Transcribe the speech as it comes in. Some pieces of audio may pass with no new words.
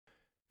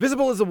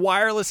Visible is a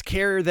wireless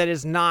carrier that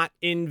is not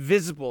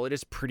invisible. It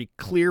is pretty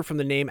clear from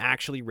the name.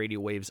 Actually, radio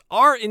waves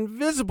are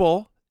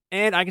invisible,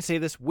 and I can say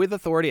this with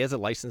authority as a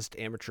licensed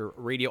amateur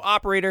radio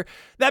operator.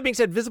 That being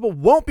said, Visible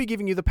won't be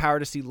giving you the power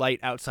to see light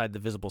outside the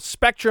visible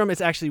spectrum.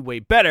 It's actually way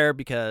better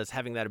because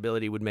having that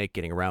ability would make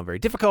getting around very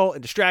difficult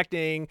and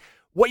distracting.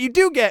 What you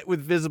do get with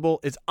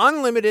Visible is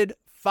unlimited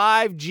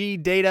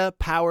 5G data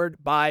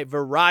powered by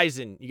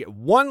Verizon. You get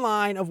one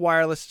line of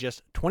wireless,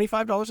 just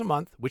 $25 a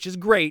month, which is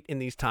great in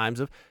these times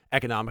of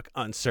economic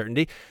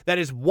uncertainty. That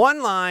is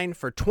one line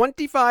for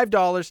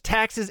 $25,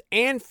 taxes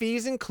and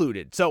fees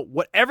included. So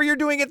whatever you're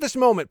doing at this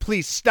moment,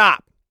 please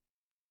stop.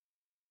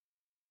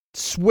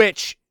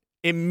 Switch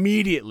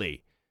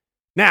immediately.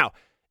 Now,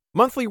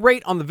 monthly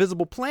rate on the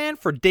Visible plan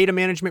for data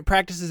management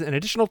practices and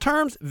additional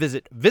terms,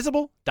 visit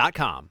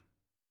visible.com.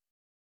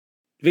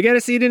 Wie geht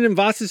es Ihnen?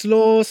 Was ist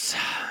los?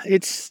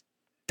 It's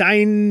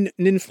deinen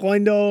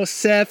Freunde,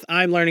 Seth.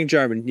 I'm learning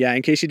German. Yeah,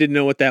 in case you didn't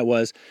know what that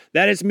was.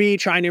 That is me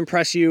trying to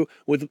impress you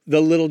with the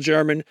little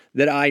German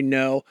that I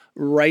know.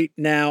 Right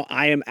now,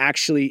 I am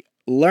actually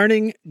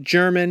learning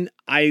German.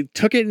 I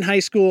took it in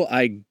high school.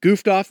 I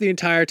goofed off the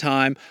entire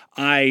time.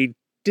 I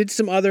did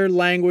some other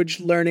language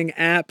learning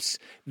apps.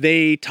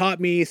 They taught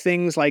me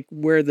things like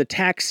where the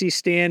taxi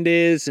stand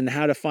is and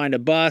how to find a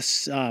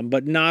bus,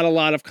 but not a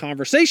lot of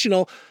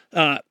conversational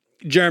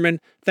German.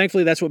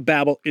 Thankfully, that's what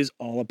Babbel is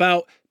all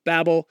about.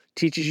 Babbel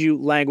teaches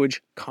you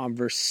language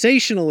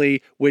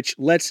conversationally, which,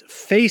 let's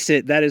face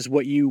it, that is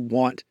what you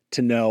want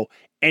to know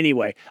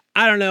anyway.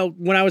 I don't know.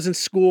 When I was in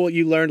school,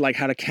 you learned like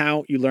how to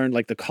count. You learned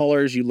like the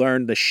colors. You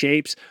learned the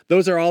shapes.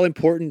 Those are all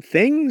important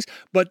things,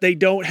 but they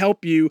don't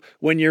help you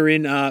when you're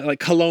in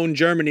like Cologne,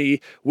 Germany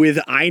with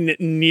Ein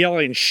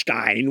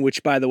Nierenstein,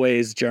 which, by the way,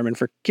 is German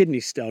for kidney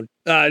stone.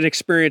 An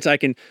experience I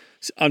can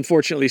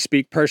unfortunately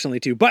speak personally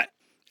to, but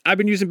I've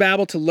been using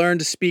Babbel to learn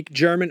to speak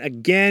German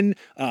again,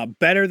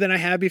 better than I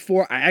have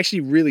before. I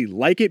actually really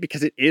like it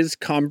because it is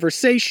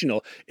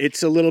conversational.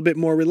 It's a little bit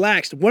more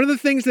relaxed. One of the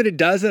things that it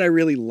does that I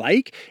really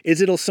like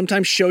is it'll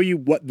sometimes show you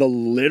what the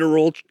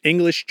literal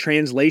English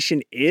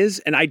translation is.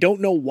 And I don't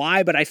know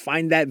why, but I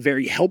find that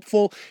very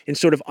helpful in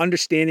sort of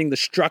understanding the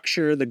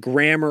structure, the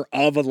grammar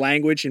of a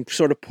language and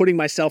sort of putting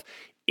myself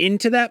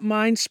into that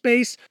mind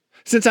space.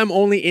 Since I'm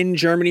only in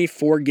Germany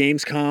for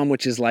Gamescom,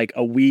 which is like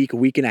a week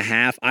and a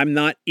half, I'm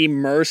not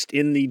immersed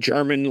in the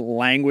German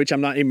language.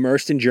 I'm not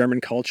immersed in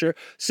German culture.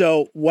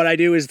 So what I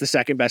do is the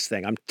second best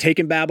thing. I'm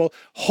taking Babbel.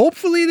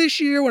 Hopefully this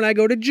year when I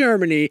go to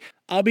Germany,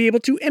 I'll be able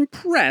to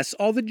impress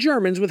all the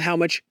Germans with how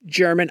much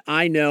German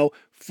I know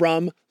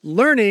from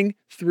learning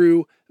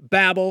through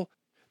Babbel.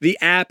 The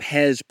app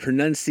has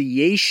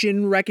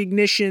pronunciation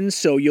recognition,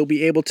 so you'll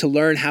be able to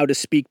learn how to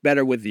speak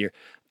better with your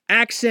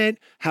accent,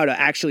 how to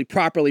actually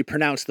properly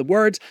pronounce the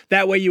words.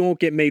 That way you won't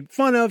get made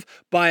fun of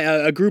by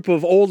a group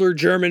of older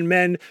German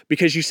men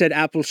because you said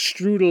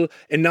Apfelstrudel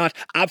and not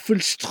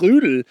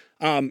Apfelstrudel.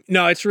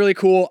 No, it's really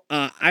cool.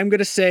 I'm going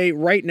to say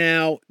right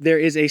now there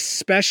is a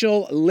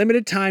special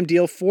limited time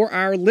deal for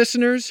our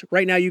listeners.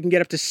 Right now you can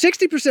get up to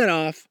 60%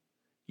 off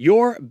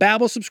your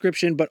Babbel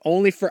subscription, but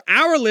only for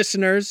our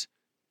listeners,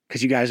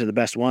 because you guys are the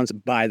best ones,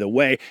 by the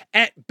way,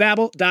 at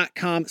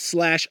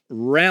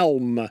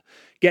babbel.com/realm.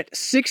 Get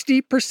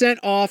 60%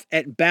 off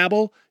at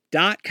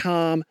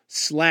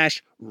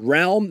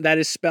babbel.com/realm. That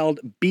is spelled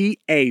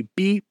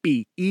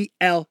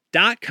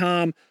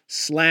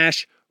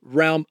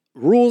BABBEL.com/realm.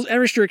 Rules and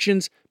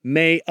restrictions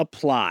may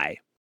apply.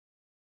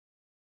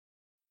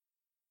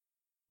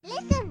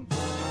 Listen.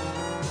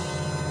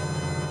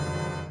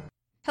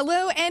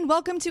 Hello and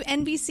welcome to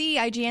NVC,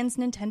 IGN's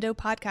Nintendo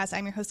podcast.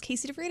 I'm your host,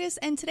 Casey DeFreitas,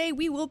 and today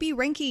we will be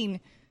ranking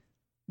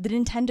the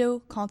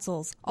Nintendo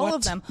consoles, all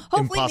of them.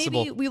 Hopefully,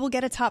 Impossible. maybe we will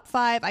get a top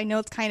 5. I know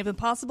it's kind of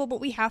impossible, but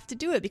we have to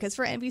do it because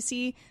for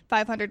NVC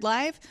 500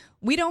 Live,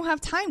 we don't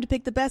have time to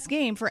pick the best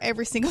game for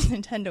every single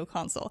Nintendo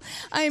console.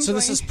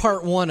 This is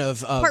part one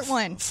of part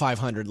 1.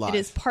 500 Live. It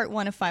is part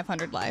 1 of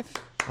 500 Live.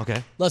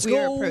 Okay. Let's We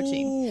go. are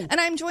approaching. And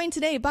I'm joined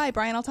today by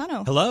Brian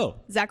Altano. Hello.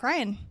 Zach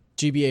Ryan.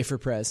 GBA for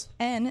Prez.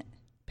 And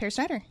Per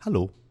Snyder.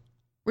 Hello.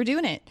 We're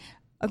doing it.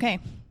 Okay.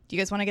 Do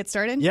you guys want to get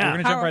started? Yeah. We're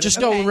gonna jump right Just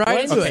into go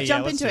right into Okay, it.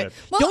 Jump let's into do it. it.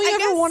 Well, Don't you I ever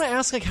guess- want to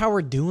ask like how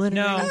we're doing?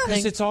 No, or because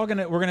anything? it's all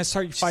we're gonna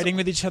start fighting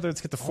with each other.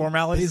 Let's get the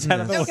formalities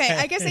out of the way. Okay,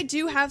 I guess I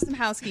do have some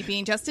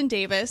housekeeping. Justin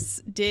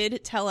Davis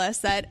did tell us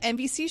that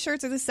NVC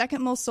shirts are the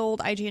second most sold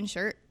IGN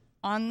shirt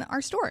on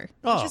our store,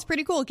 which is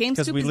pretty cool.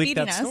 Because GameScoop we is leaked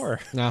beating that us. store.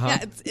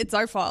 Yeah, it's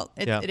our fault.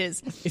 It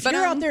is. If But,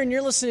 you're out there and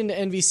you're listening to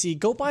NVC,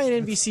 go buy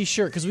an NVC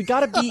shirt because we got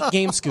to beat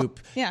GameScoop.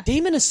 Yeah.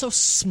 Damon is so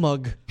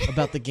smug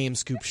about the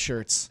GameScoop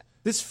shirts.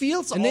 This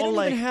feels And they all don't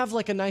like even have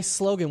like a nice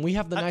slogan. We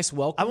have the nice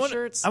welcome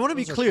shirts. I want to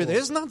be Those are clear. cool.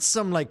 There's not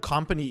some like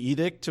company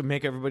edict to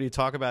make everybody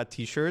talk about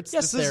T-shirts.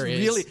 Yes, this there is.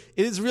 Really,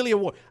 it is really a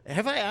war.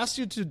 Have I asked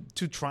you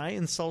to try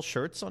and sell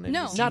shirts on NBC?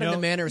 No. Not in the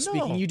manner of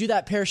speaking. You do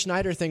that Per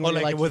Schneider thing where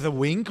like you're like with a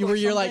wink or where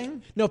you're like,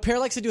 something? no, Per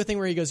likes to do a thing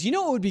where he goes, you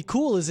know what would be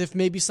cool is if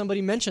maybe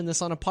somebody mentioned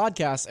this on a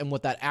podcast, and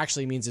what that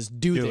actually means is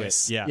do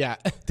this. it. Yeah. Yeah.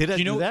 Did I Do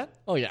you know do that?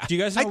 Oh yeah. Do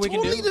you guys know I what we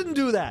totally can do? didn't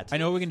do that. I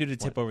know what we can do to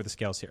tip over the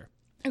scales here.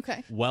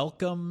 Okay.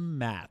 Welcome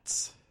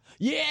mats.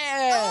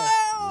 Yeah.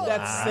 Oh,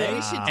 That's we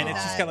sick. should do And it's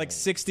just that. got like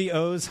 60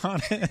 O's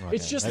on it.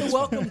 It's just the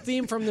welcome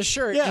theme from the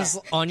shirt Yeah. is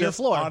on your Just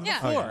floor. on the Yeah.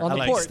 floor. On the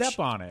Like, porch. Step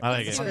on it. I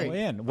like That's it. the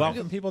way in.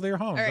 Welcome people to your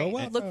home. All Go right,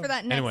 well. look for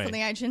that next Anyway. on the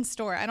iTunes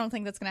store. I don't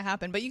think that's going to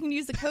happen, but you can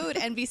use the code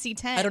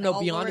NVC10. I don't know.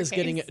 all Beyond is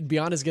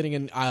lowercase. getting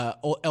an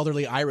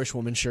elderly Irish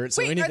woman shirt.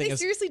 So Wait, are anything they is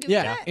seriously doing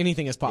yeah, that?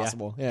 anything is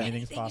possible. Yeah.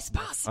 Anything's Anything is possible.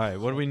 possible. All right,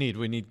 what do we need?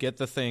 We need get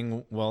the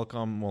thing,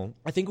 welcome. Well,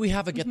 I think we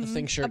have a get the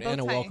thing shirt A bow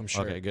and a tie. welcome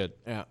shirt. okay, good.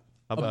 Yeah.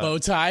 How A about- bow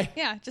tie.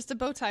 Yeah, just a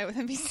bow tie with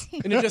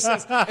NVC.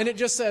 And it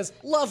just says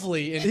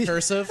lovely in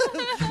cursive.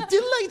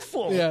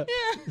 Delightful. Yeah.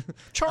 I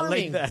Charming.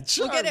 like that.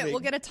 We'll get it. Charming. We'll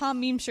get a Tom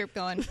meme shirt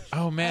going.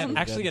 Oh, man.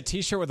 Actually, a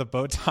T-shirt with a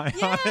bow tie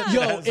on it.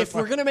 Yo, if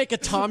we're gonna make a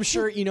Tom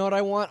shirt, you know what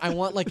I want? I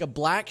want like a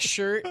black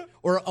shirt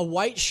or a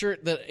white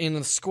shirt that in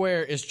the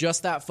square is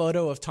just that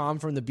photo of Tom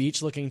from the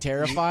beach looking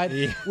terrified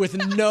with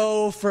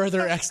no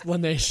further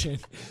explanation.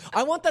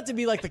 I want that to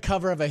be like the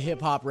cover of a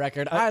hip hop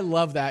record. I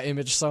love that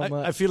image so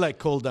much. I feel like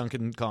Cole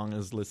Duncan Kong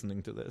is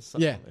listening to this. So,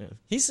 yeah.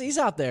 He's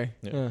out there.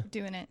 Yeah.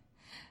 Doing it.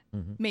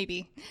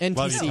 Maybe.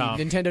 NPC, Tom.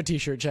 Nintendo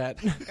T-shirt chat.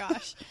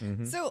 Gosh.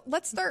 So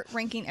let's start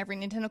ranking every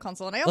Nintendo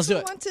console. And I Let's do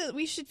also it.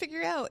 we should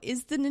figure out,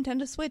 is the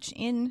Nintendo Switch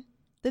in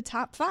the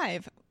top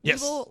 5?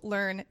 Yes. We will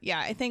learn. Yeah,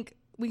 I think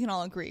we can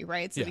all agree,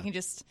 right? So Yeah. we can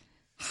just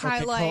Okay,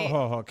 highlight.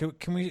 hold.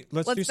 Can we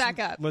let's Let's do back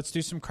some, up. Let's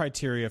do some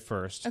criteria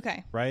first.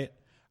 Okay. Right?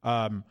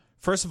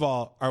 First of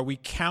all, are we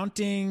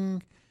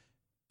counting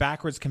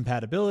backwards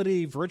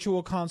compatibility,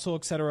 virtual console,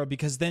 etc.?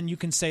 Because then you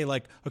can say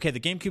like, okay, the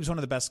GameCube's one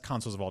of the best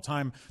consoles of all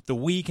time. The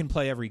Wii can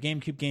play every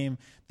GameCube game.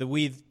 The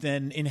Wii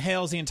then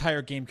inhales the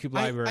entire GameCube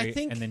I library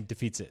think- and then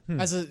defeats it.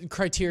 As a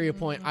criteria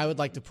point, I would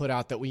like to put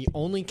out that we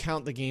only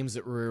count the games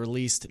that were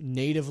released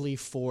natively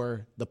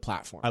for the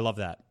platform. I love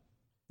that.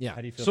 Yeah.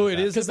 How do you feel So about it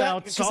that? is 'Cause that-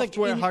 about 'cause, like,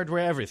 software, in-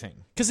 hardware, everything.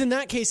 Because in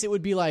that case, it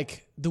would be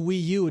like the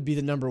Wii U would be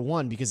the number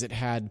one because it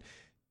had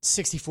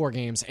 64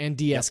 games and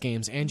DS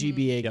games and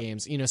GBA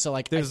games. You know, so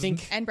like I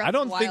think And Breath I of the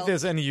don't think Wild.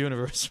 there's any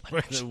universe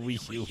where the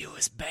Wii U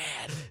is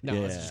bad. No, I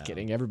was just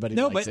kidding. Everybody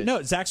No, likes but it.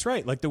 no, Zach's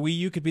right. Like the Wii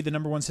U could be the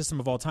number one system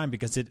of all time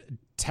because it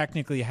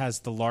technically has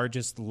the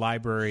largest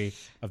library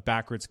of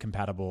backwards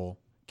compatible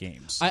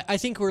games. I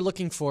think we're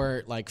looking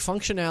for like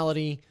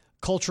functionality,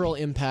 cultural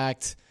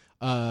impact,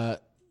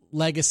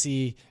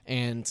 legacy,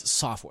 and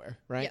software.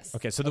 Right? Yes.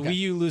 Okay, so the Wii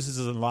U loses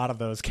in a lot of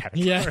those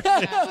categories.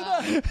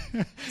 Yeah.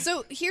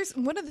 So here's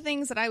one of the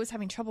things that I was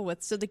having trouble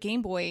with. So the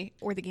Game Boy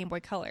or the Game Boy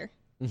Color.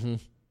 Mm-hmm.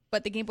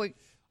 But the Game Boy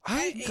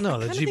No,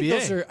 the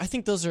GBA. I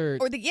think those are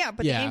or the the Yeah.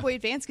 Game Boy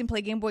Advance can play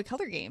Game Boy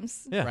Color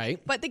games. Yeah. right.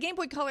 But the Game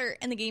Boy Color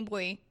and the Game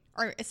Boy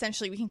are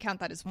essentially, we can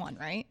count that as one,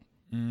 right?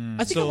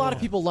 I think a lot of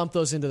people lump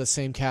those into the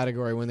same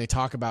category when they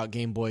talk about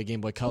Game Boy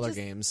Color just-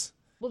 games.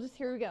 Well, just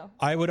here we go.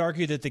 I would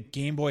argue that the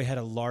Game Boy had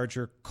a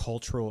larger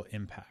cultural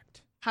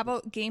impact. How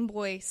about Game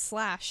Boy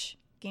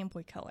 / Game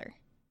Boy Color?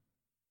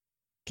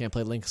 Can't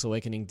play Link's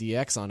Awakening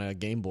DX on a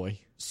Game Boy.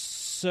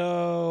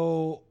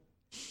 So,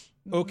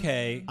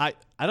 okay. I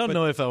don't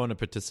know if I want to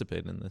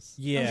participate in this.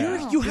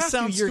 Yeah. You This have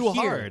sounds to. You're too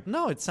here. hard.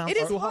 No, it sounds It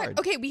is too hard.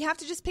 Okay, we have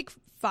to just pick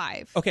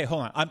 5. Okay,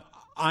 hold on.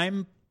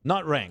 I'm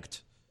Not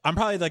ranked. I'm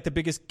probably like the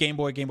biggest Game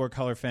Boy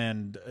Color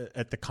fan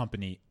at the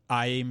company.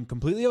 I'm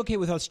completely okay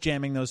with us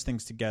jamming those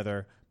things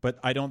together, but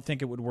I don't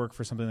think it would work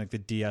for something like the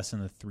DS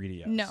and the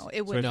 3DS. No, it So we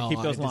have wouldn't. to keep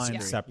No, those I lines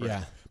disagree. separate.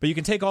 Yeah. But you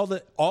can take all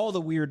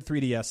the weird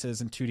 3DSs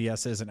and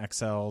 2DSs and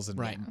XLs and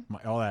Right.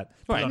 all that.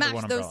 put it under Mash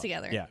one those umbrella.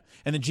 together. Yeah.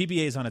 And the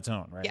GBA is on its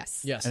own, right?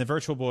 Yes. Yes. And the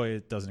Virtual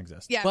Boy doesn't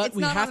exist. Yeah, But it's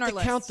we not have on to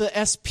our count list. the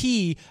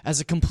SP as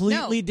a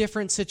completely No.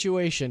 different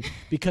situation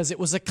because it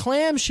was a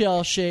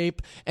clamshell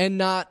shape and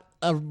not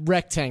a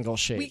rectangle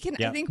shape. We can.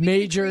 Yeah. I think we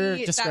Major can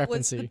agree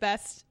discrepancy. That was the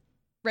best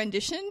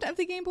rendition of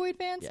the Game Boy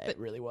Advance. yeah, but it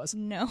really was.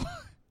 no.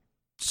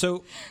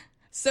 So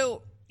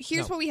So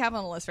here's No. what we have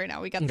on the list right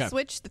now. We got the Okay.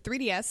 Switch, the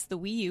 3DS, the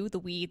Wii U, the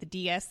Wii, the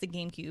DS, the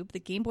GameCube, the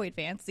Game Boy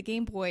Advance, the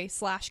Game Boy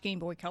 / Game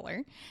Boy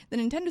Color, the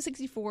Nintendo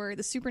 64,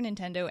 the Super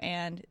Nintendo,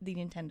 and the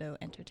Nintendo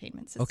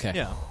Entertainment System. Okay.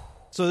 Yeah.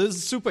 So this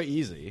is super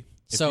easy.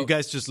 If So- you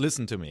guys just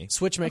listen to me.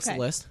 Switch makes Okay. the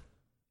list.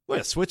 Well,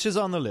 yeah, Switch is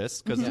on the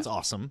list because it's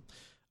awesome.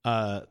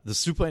 The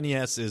Super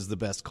NES is the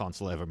best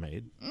console ever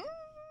made.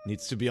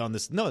 Needs to be on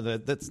this. No,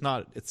 that's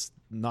not. It's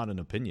not an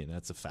opinion.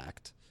 That's a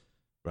fact,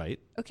 right?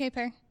 Okay,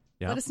 Pear.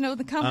 Yeah. Let us know in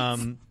the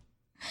comments.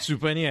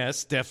 Super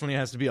NES definitely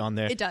has to be on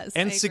there. It does, I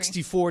agree.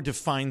 N64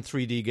 defined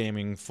 3D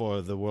gaming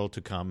for the world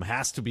to come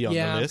has to be on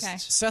the list. Okay.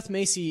 Seth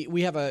Macy,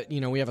 we have a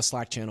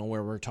Slack channel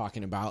where we're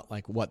talking about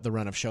like what the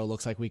run of show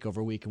looks like week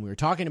over week, and we were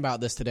talking about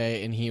this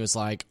today, and he was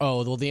like,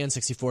 "Oh, well, the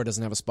N64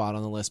 doesn't have a spot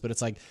on the list," but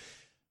it's like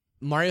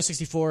Mario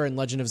 64 and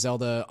Legend of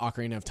Zelda: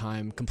 Ocarina of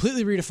Time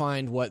completely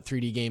redefined what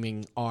 3D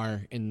gaming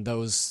are, and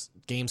those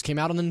games came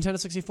out on the Nintendo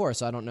 64.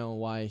 So I don't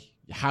know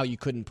how you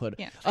couldn't put.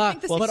 Yeah, I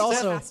think the but 64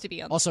 also has to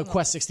be on the- also on the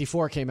Quest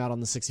 64 came out on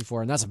the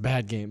 64, and that's a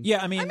bad game.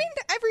 yeah, I mean,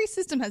 Every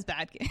system has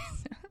bad games.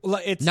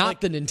 it's Not like,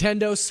 the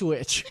Nintendo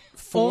Switch.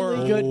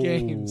 Only good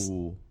games.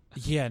 Ooh.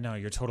 yeah, no,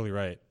 you're totally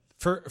right.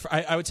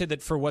 I would say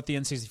that for what the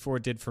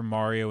N64 did for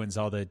Mario and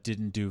Zelda, it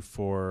didn't do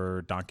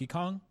for Donkey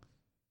Kong.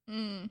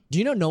 Do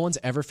you know no one's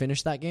ever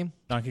finished that game?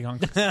 Donkey Kong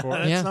 64.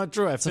 That's Yeah, not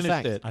true. I it's a finished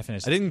fact. it. I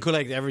finished I it. didn't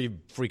collect every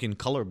freaking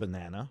color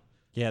banana.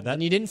 Yeah,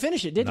 And you didn't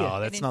finish it, did you? No,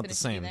 that's didn't not the finish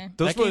it same. either.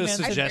 Those That were game a ends-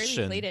 I barely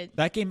suggestion. played it.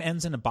 that game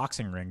ends in a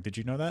boxing ring. Did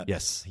you know that?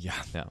 Yes. Yeah.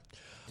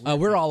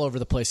 We're all over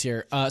the place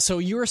here. So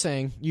you were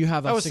saying you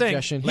have a I was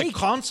suggestion. saying, like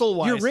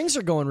console-wise, your rings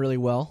are going really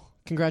well.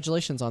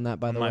 Congratulations on that,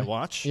 by the way. my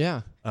watch.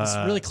 Yeah. It's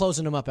really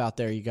closing them up out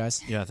there, you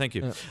guys. Yeah, thank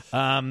you.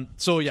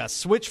 So yeah,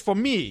 Switch for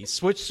me,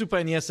 Switch,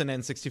 Super NES, and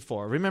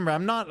N64. Remember,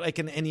 I'm not like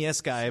an NES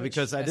guy Switch,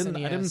 because I didn't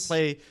SNES.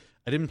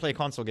 play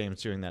console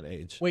games during that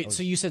age. Wait,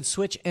 so you said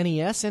Switch,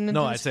 NES, and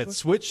No, Nintendo I said 64?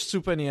 Switch,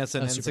 Super NES,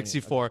 and Super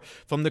N64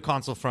 from the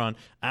console front.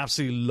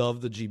 Absolutely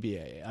love the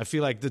GBA. I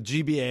feel like the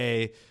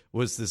GBA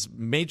was this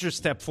major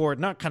step forward,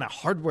 not kind of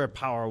hardware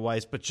power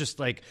wise, but just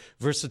like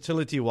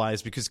versatility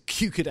wise, because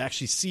you could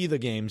actually see the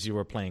games you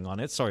were playing on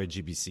it. Sorry,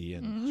 GBC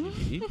and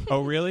GB.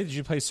 Oh, really? Did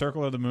you play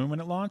Circle of the Moon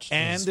when it launched?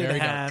 And very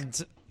it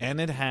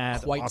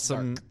had Quite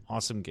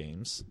awesome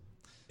games.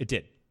 It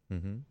did.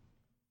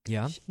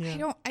 Yeah. I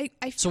don't.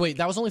 I So wait,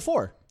 that was only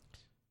 4.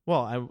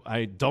 Well,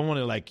 I don't want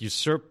to like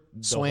usurp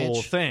the Switch.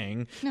 whole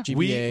thing. No.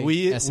 GBA,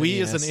 We as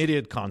SNES. an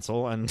idiot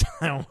console, and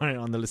I don't want it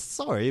on the list.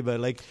 Sorry, but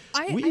like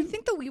I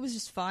think the Wii was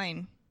just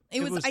fine.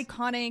 It was was-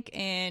 iconic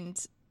and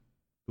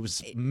it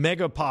was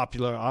mega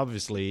popular,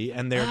 obviously,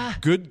 and there are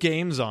good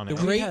games on it.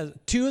 Great, has-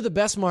 2 of the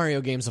best Mario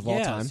games of all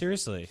Yeah, time.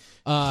 seriously.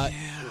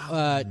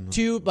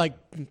 2 like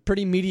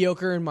pretty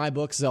mediocre in my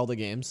book Zelda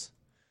games.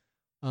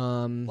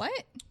 what?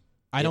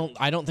 I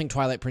don't think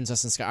Twilight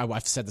Princess and Sky.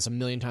 I've said this a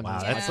million times. Wow, on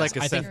this that's podcast. like a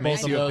I think Seth both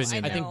Macy of those.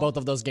 opinion. I think know. both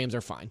of those games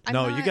are fine. I'm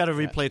No, not- you got to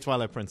replay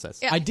Twilight Princess.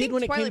 Yeah, I I did think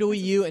when it came Twilight to Wii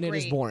Princess U, is and it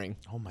is great. boring.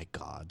 Oh my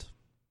god.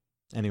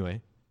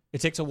 Anyway, It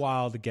takes a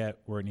while to get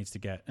where it needs to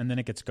get, and then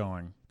it gets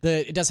going.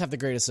 It does have the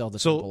greatest Zelda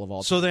temple of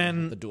all time.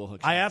 then the dual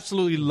hook. I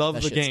absolutely love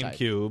That the shit's tight.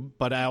 GameCube,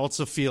 but I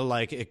also feel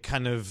like it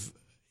kind of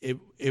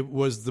it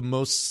was the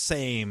most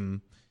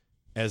same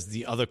as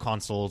the other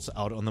consoles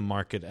out on the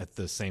market at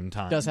the same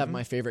time. does have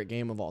my favorite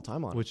game of all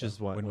time on which it. is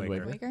what Wind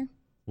Waker. Waker?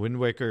 Wind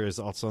Waker is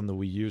also on the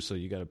Wii U, so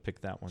you got to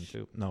pick that one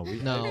too. No,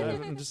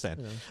 I'm just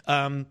saying.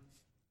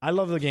 I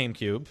love the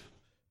GameCube,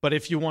 but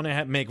if you want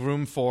to make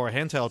room for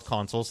handheld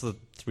consoles, the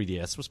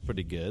 3DS was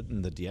pretty good,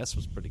 and the DS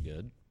was pretty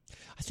good.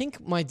 I think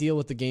my deal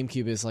with the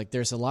GameCube is like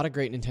there's a lot of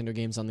great Nintendo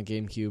games on the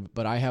GameCube,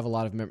 but I have a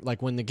lot of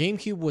like when the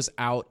GameCube was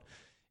out,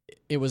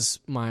 it was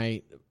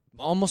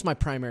almost my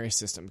primary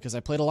system because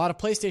I played a lot of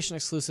PlayStation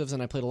exclusives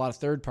and I played a lot of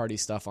third-party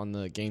stuff on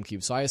the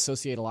GameCube. So I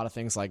associate a lot of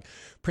things like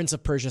Prince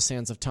of Persia: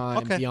 Sands of Time,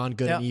 Okay. Beyond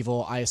Good and Yeah.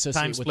 Evil. I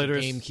associate Time with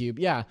Splitters. the GameCube,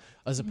 yeah,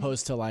 as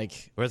opposed to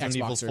like Resident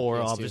Xbox Evil or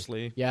 4, PS2.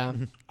 obviously. Yeah,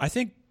 I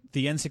think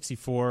the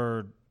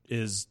N64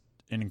 is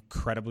an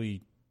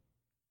incredibly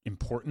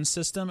important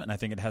system, and I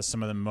think it has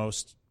some of the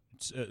most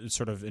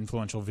sort of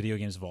influential video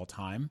games of all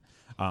time.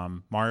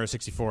 Mario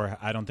 64,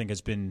 I don't think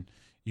has been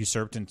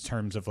usurped in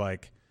terms of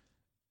like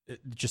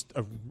just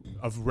a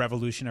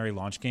revolutionary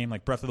launch game.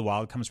 Like Breath of the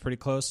Wild comes pretty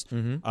close,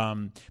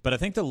 but I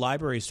think the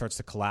library starts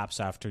to collapse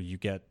after you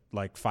get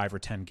like 5 or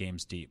 10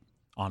 games deep.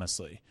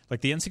 Honestly, like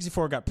the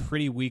N64 got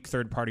pretty weak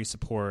third-party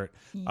support.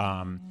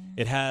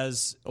 It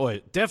has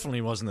it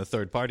definitely wasn't a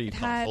third-party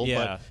console,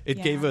 Yeah. but it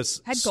Yeah. gave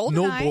us Had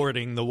GoldenEye.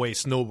 snowboarding the way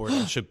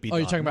snowboarding should be Oh, done.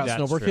 you're talking about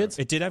That's Snowboard true. Kids?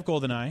 It did have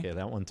GoldenEye. Yeah,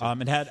 that one too.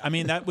 It had. I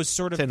mean, that was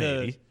sort of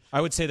 1080. I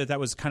would say that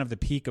was kind of the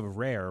peak of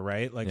Rare,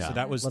 right? Like, Yeah. so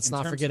that was. Let's in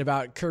not terms forget of-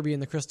 about Kirby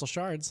and the Crystal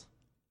Shards.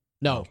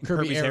 No,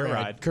 Kirby's Air Ride.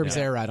 Ride. Kirby's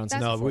Yeah. Air Ride on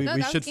That's- No, 64. we No,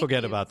 that should was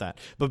forget GameCube. about that.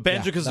 But Yeah,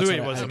 that's Banjo-Kazooie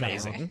what was I-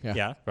 amazing. Yeah.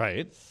 Yeah.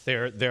 Right?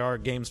 There are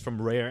games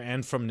from Rare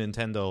and from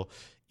Nintendo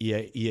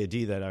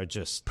EAD that are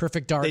just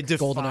Perfect Dark, they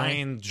GoldenEye.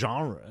 define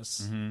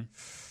genres.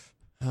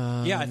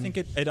 Yeah, I think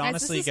it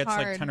honestly is gets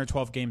like hard. 10 or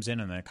 12 games in,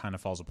 and then it kind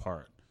of falls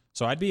apart.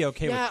 So I'd be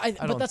okay Yeah, with.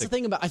 but that's the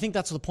thing about. I think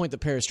that's the point that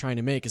Pear is trying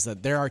to make is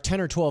that there are 10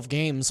 or 12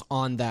 games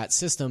on that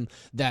system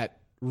that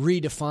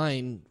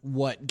redefine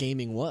what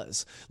gaming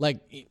was. Like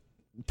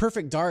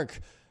Perfect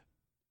Dark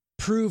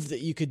proved that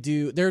you could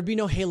do. There would be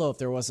no Halo if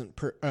there wasn't.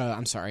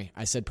 I'm sorry,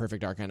 I said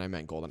Perfect Dark and I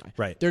meant GoldenEye.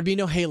 Right. There'd be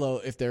no Halo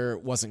if there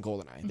wasn't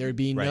GoldenEye. There'd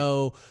be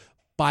no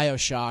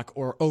BioShock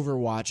or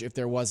Overwatch if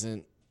there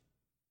wasn't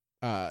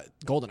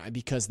GoldenEye,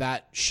 because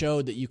that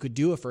showed that you could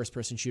do a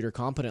first-person shooter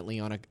competently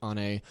on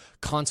a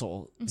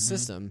console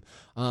system.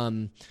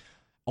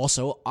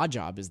 Also,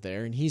 Oddjob is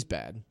there, and he's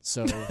bad,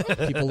 so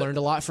people learned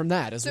a lot from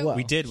that as So well.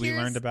 We did. We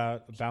Here's- learned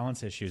about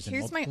balance issues. and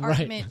Here's my multiple-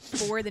 argument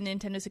for the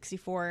Nintendo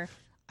 64.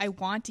 I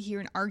want to hear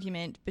an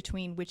argument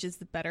between which is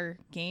the better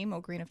game,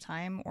 Ocarina of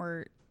Time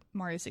or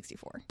Mario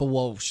 64. But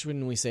well,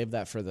 shouldn't we save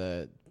that for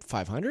the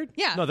 500?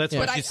 Yeah. No, that's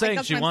but what she's saying.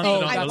 that's She what I'm wants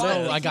saying. it on I the want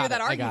list. to I got hear it.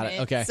 that I got it.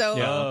 argument. Okay. So,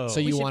 Yeah. So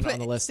we you should want it put on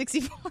the list?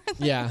 64 on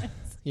the Yeah, list.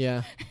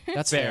 yeah,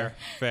 that's fair.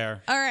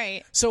 Fair. All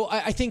right. So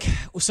I think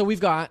so. We've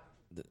got,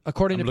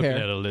 according I'm to looking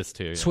Pear, at a list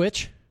here. yeah.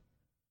 Switch,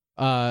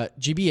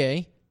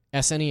 GBA,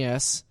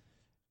 SNES,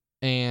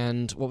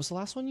 and what was the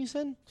last one you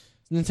said?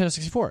 Nintendo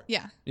 64.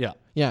 Yeah. Yeah.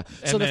 Yeah.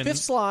 So And the then-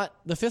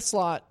 fifth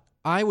slot,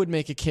 I would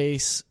make a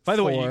case. By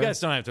the way, you for- guys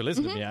don't have to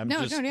listen to me. I'm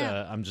No, just no,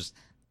 yeah. I'm just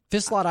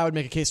fifth slot, I would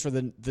make a case for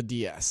the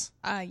DS.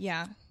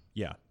 Yeah.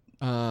 Yeah.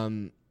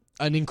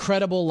 an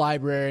incredible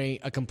library,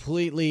 a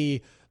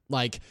completely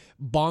like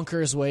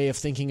bonkers way of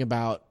thinking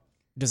about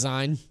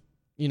design.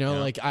 You know,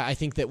 like I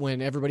think that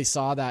when everybody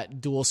saw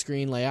that dual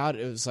screen layout,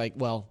 it was like,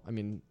 well, I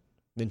mean,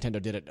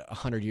 Nintendo did it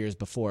 100 years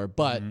before,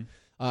 but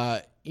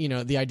you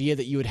know, the idea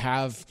that you would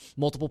have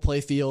multiple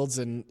play fields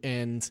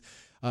and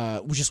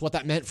which is what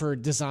that meant for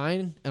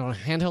design and on a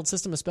handheld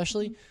system,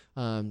 especially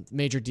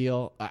major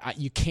deal.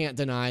 You can't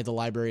deny the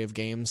library of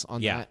games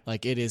on that.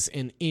 Like, it is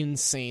an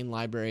insane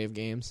library of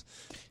games.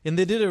 And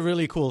they did a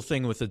really cool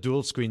thing with the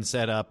dual screen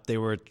setup. They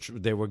were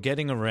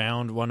getting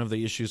around one of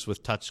the issues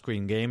with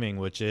touchscreen gaming,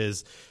 which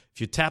is if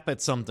you tap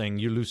at something,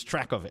 you lose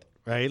track of it,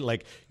 right?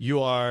 Like,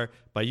 you are,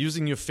 by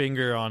using your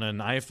finger on an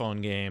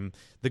iPhone game,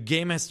 the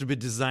game has to be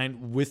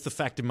designed with the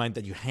fact in mind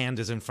that your hand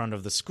is in front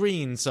of the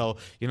screen. So,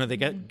 you know,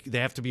 they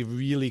have to be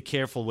really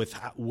careful with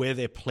where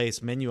they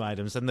place menu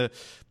items. And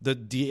the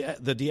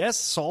DS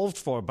solved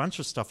for a bunch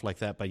of stuff like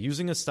that by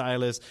using a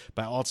stylus,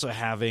 by also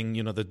having,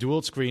 you know, the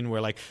dual screen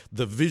where like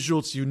the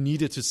visuals you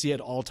needed to see at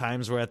all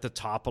times were at the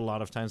top a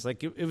lot of times.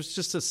 Like, it was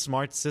just a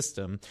smart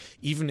system,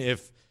 even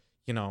if,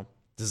 you know,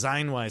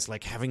 design-wise,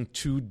 like having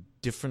two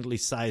differently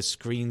sized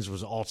screens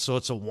was all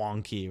sorts of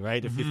wonky,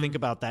 right? If you think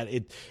about that,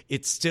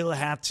 it still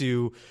had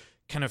to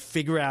kind of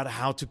figure out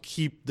how to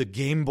keep the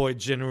Game Boy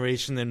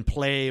generation in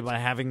play by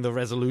having the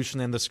resolution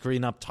and the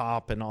screen up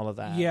top and all of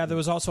that. Yeah, there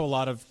was also a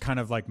lot of kind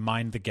of like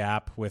mind the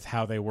gap with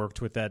how they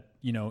worked with that,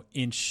 you know,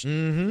 inch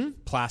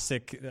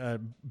plastic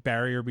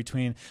barrier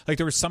between. Like,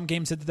 there were some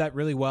games that did that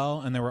really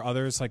well, and there were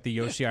others, like the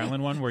Yoshi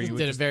Island one, where you would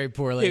Did it very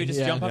poorly. you would just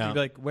jump up and be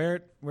like,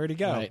 where'd he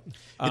go? Right.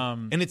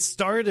 And it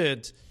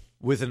started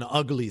with an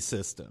ugly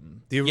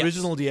system. The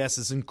original DS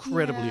is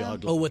incredibly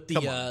ugly. Oh, with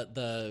Come on.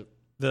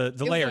 The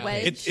layer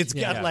wedge. cake. It's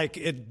got like,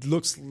 it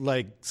looks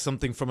like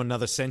something from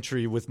another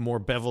century with more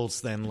bevels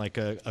than like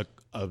a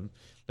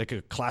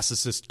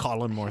classicist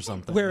column or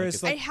something.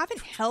 Whereas, I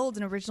haven't held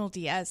an original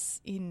DS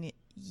in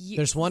years.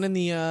 There's one in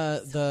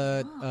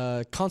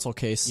the console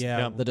case,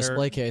 Yeah, the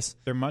display case.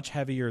 They're much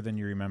heavier than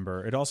you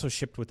remember. It also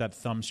shipped with that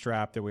thumb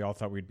strap that we all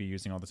thought we'd be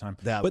using all the time.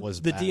 That but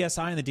was the bad.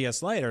 DSi and the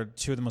DS Lite are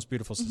two of the most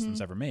beautiful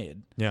systems ever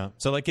made. Yeah.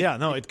 So like, it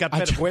got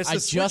better. Where's I the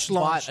just Switch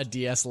launched? bought a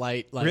DS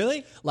Lite.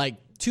 Really? Like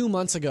 2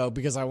 months ago,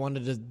 because I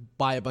wanted to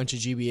buy a bunch of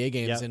GBA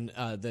games, Yep.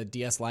 and the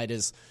DS Lite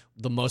is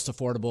the most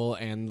affordable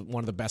and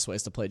one of the best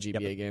ways to play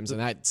GBA games, and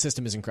that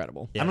system is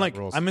incredible. Yeah, it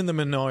rules. I'm in the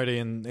minority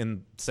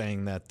in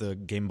saying that the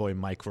Game Boy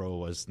Micro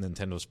was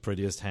Nintendo's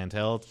prettiest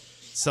handheld.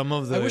 Some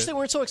of the I wish they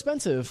weren't so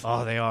expensive.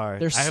 Oh, they are.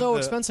 They're I have so the-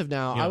 expensive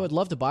now. yeah. I would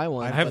love to buy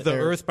one. I have but the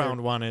they're-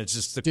 Earthbound one, and it's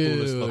just the Dude.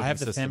 coolest looking I have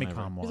the system ever. Famicom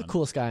You're one. the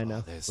coolest guy I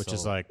know. They're Which so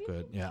is like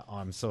good. Yeah,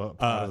 I'm so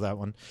proud of that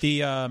one.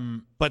 The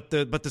But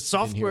the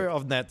software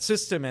of that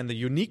system and the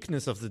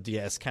uniqueness of the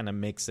DS kind of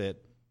makes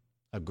it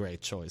a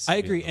great choice. I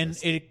agree, and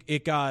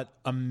it got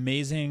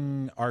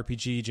amazing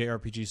RPG,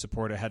 JRPG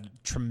support. It had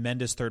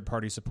tremendous third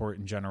party support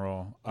in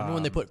general. Remember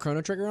when they put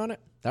Chrono Trigger on it?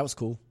 That was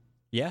cool.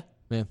 yeah,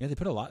 Yeah. they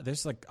put a lot.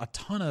 There's like a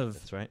ton of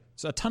That's right.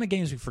 So a ton of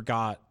games we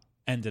forgot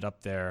ended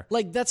up there.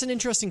 Like, that's an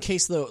interesting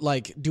case, though.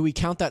 Like, do we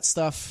count that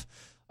stuff?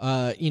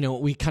 You know,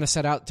 we kind of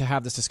set out to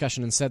have this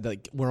discussion and said that,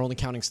 like, we're only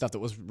counting stuff that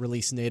was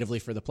released natively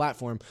for the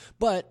platform.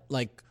 But,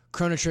 like,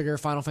 Chrono Trigger,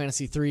 Final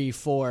Fantasy 3,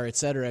 4,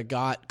 etc.,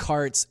 got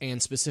carts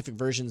and specific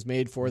versions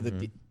made for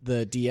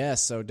the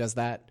DS. So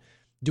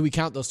do we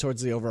count those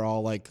towards the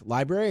overall, like,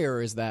 library,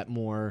 or is that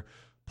more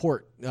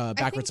port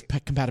backwards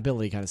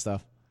compatibility kind of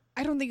stuff?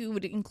 I don't think we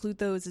would include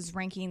those as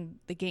ranking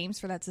the games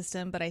for that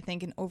system, but I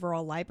think in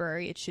overall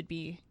library it should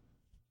be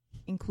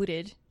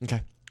included.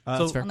 Okay.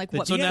 So, On like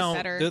what so makes now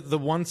better. the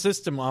one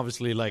system,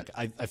 obviously, like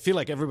I feel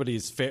like everybody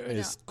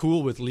is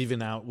cool with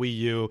leaving out Wii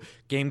U,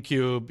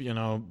 GameCube, you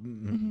know,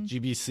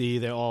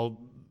 GBC. They're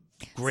all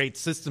great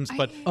systems,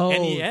 but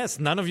NES,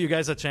 none of you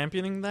guys are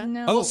championing that.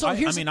 No. Oh, so I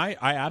here's- mean, I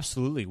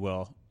absolutely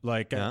will.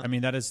 Like, Yeah. I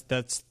mean, that's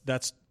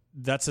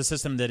a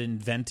system that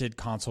invented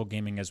console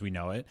gaming as we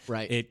know it.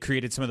 Right. It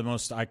created some of the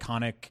most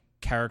iconic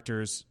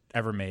characters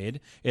ever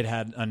made. It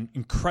had an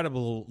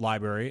incredible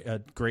library, a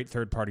great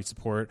third-party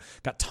support,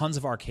 got tons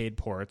of arcade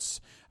ports,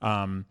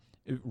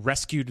 it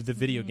rescued the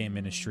video game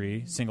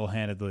industry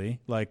single-handedly.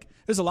 Like,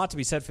 there's a lot to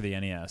be said for the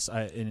NES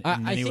in I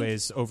many think-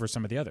 ways over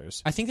some of the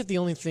others. I think that the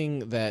only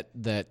thing that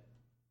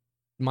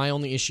my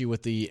only issue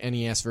with the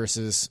NES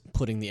versus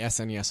putting the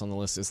SNES on the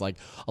list is, like,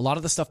 a lot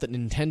of the stuff that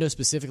Nintendo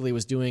specifically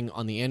was doing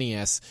on the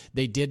NES,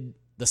 they did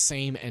the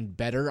same and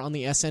better on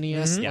the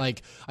SNES.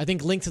 Like, I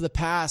think Link to the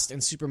Past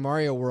and Super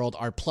Mario World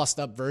are plussed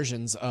up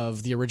versions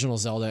of the original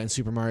Zelda and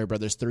Super Mario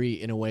Brothers 3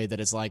 in a way that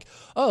is like,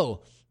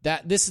 oh,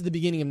 that this is the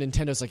beginning of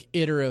Nintendo's, like,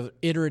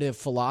 iterative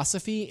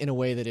philosophy in a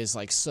way that is,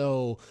 like,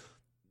 so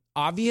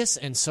obvious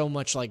and so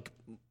much like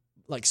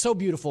so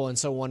beautiful and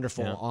so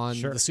wonderful on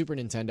the Super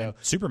Nintendo.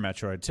 Super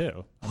Metroid,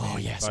 too.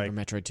 Super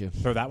Metroid 2.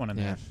 Throw that one in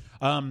there.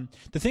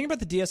 The thing about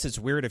the DS is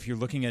weird if you're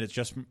looking at it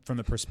just from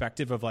the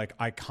perspective of, like,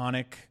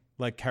 iconic,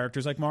 like,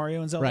 characters like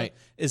Mario and Zelda, Right.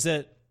 is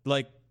that,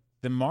 like,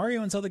 the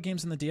Mario and Zelda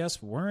games on the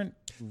DS weren't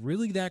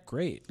really that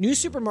great. New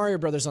Super Mario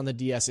Brothers on the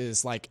DS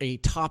is like a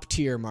top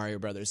tier Mario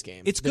Brothers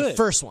game. It's the good.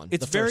 First one.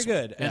 It's the very first one.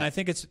 good, and Yeah. I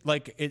think it's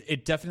like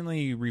it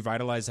definitely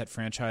revitalized that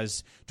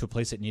franchise to a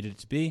place it needed it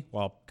to be,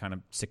 while kind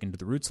of sticking to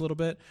the roots a little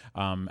bit.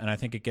 And I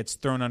think it gets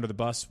thrown under the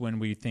bus when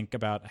we think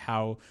about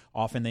how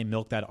often they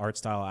milk that art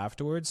style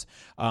afterwards.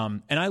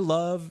 And I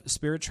love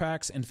Spirit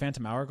Tracks and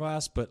Phantom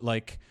Hourglass, but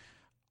like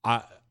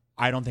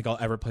I don't think I'll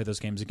ever play those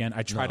games again.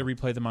 I try to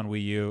replay them on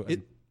Wii U.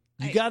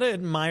 You gotta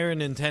admire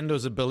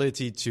Nintendo's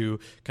ability to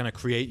kind of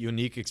create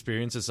unique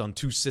experiences on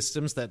two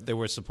systems that they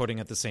were supporting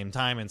at the same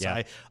time. And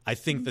so I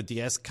think the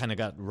DS kind of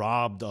got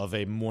robbed of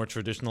a more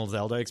traditional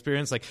Zelda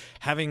experience. Like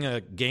having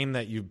a game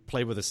that you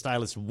play with a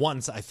stylus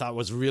once, I thought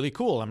was really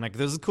cool. I'm like,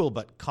 this is cool,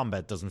 but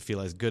combat doesn't feel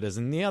as good as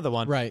in the other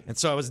one. Right. And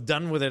so I was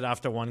done with it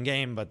after one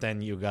game, but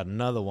then you got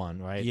another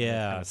one, right?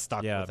 Yeah. Kind of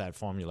stuck with that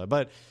formula.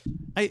 But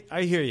I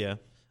hear you.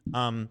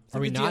 The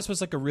DS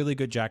was like a really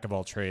good jack of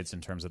all trades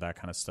in terms of that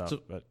kind of stuff.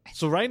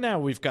 So right now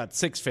we've got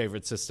 6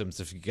 favorite systems.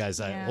 If you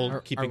guys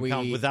are keeping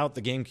count without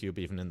the GameCube,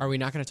 even in Are we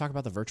not going to talk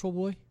about the Virtual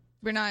Boy?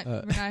 We're not.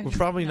 we're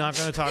probably not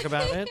going to talk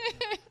about it.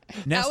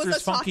 Nestor's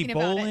us Funky talking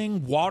about it.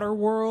 Bowling,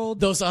 Waterworld,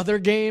 Those other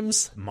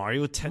games?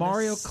 Mario Tennis,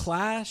 Mario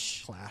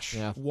Clash,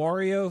 Yeah.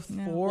 Wario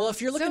 4. Well,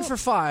 if you're looking for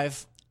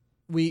 5,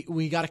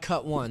 we got to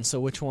cut one. So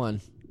which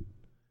one?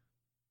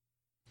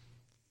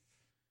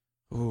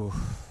 Ooh,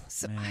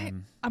 So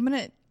man. I'm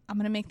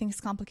gonna make things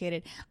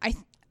complicated.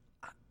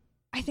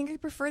 I think I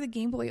prefer the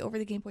Game Boy over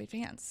the Game Boy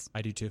Advance.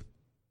 I do too.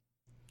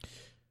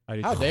 I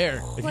do How too. dare.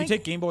 If Like- you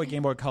take Game Boy,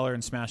 Game Boy Color,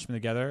 and smash them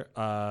together,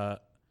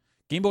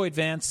 Game Boy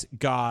Advance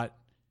got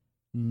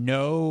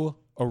no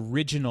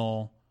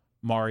original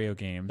Mario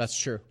games. That's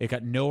true. It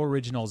got no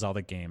original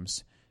Zelda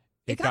games.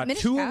 It got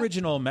Minish two Cap.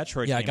 original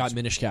Metroid Yeah, I games. got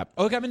Minish Cap.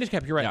 Oh, it got Minish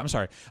Cap. You're right. Yeah. I'm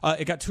sorry.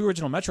 It got 2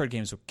 original Metroid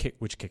games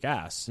which kick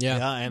ass. Yeah.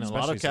 Yeah, and a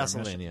lot of Especially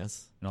Star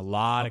Castlevanias. And a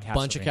lot of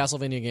Bunch of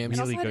Castlevania games.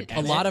 Really Also good.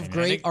 had A lot of Castlevania.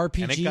 great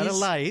RPGs. And it got a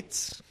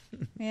light.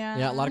 Yeah.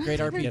 Yeah, a lot of great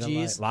A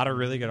RPGs. lot of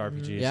really good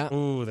RPGs. Yeah.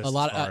 Ooh, this a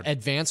lot is hard. of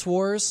Advance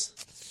Wars.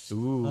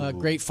 Ooh.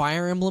 Great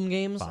Fire Emblem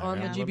games on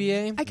the Emblem.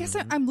 GBA. I guess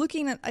I'm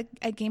looking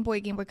at Game Boy,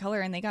 Game Boy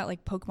Color, and they got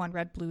like Pokemon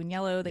Red, Blue, and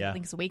Yellow. They got Yeah.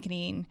 Link's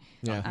Awakening.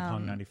 Yeah.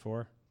 Kong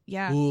 94.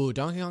 Yeah. Ooh,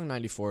 Donkey Kong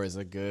 94 is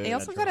a good. They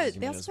also got a retro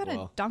game as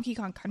well. Donkey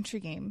Kong Country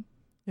game.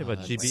 Yeah, but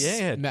GBA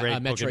had great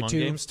Metroid Pokemon 2.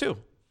 games too.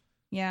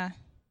 Yeah.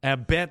 I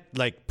bet,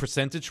 like,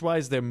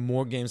 percentage-wise, there are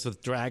more games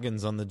with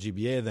dragons on the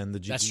GBA than the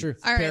GBA. That's true.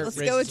 All right, let's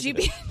go with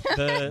GB.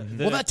 The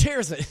Well, that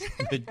tears it.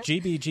 the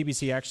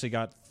GBC actually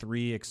got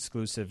 3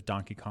 exclusive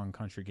Donkey Kong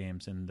Country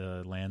games in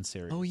the Land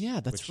series. Oh yeah,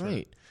 that's which are-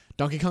 right.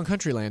 Donkey Kong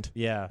Countryland,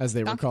 Yeah. as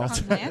they were Donkey called.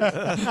 Kong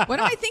Land? What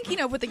am I thinking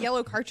of with the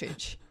yellow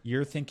cartridge?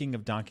 You're thinking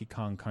of Donkey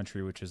Kong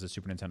Country, which is a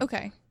Super Nintendo.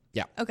 Okay.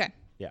 Yeah. Okay.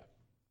 Yeah.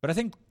 But I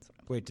think,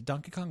 wait, did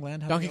Donkey Kong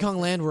Land have Donkey yellow?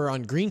 Kong Land were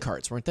on green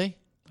carts, weren't they?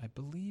 I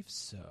believe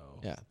so.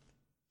 Yeah.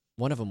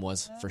 One of them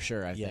was for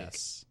sure. I think.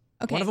 Yes.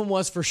 Okay. One of them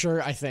was for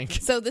sure. I think.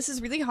 So this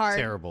is really hard.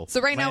 Terrible. So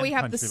right now Land we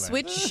have the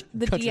Countryland. Switch,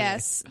 the Countryland.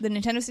 DS, the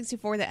Nintendo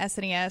 64, the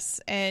SNES,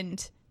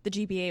 and the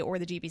GBA or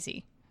the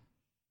GBC.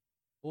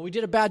 Well, we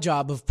did a bad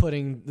job of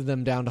putting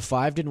them down to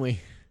 5, didn't we?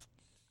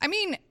 I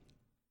mean,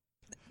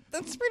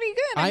 that's pretty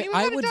good. I I mean, we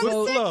got would it down to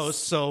vote 6. Close,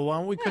 so why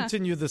don't we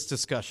continue this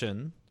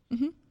discussion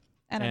And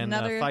and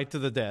another. fight to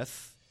the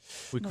death?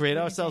 We create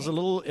ourselves a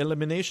little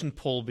elimination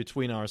poll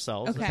between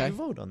ourselves Okay. and we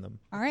vote on them.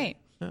 All right.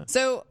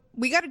 So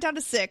we got it down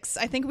to 6.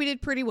 I think we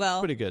did pretty well.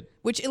 Pretty good.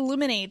 Which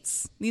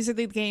eliminates, these are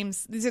the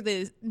games, these are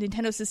the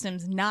Nintendo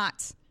systems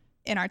not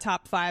in our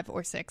top 5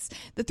 or 6.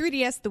 The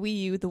 3DS, the Wii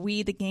U, the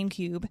Wii, the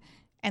GameCube,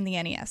 and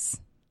the NES.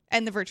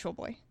 And the Virtual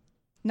Boy.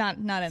 Not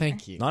in there.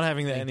 Thank you. Not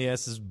having the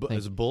NES is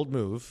a bold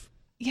move.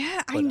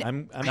 Yeah, But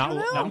I'm I Not, don't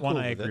know. not one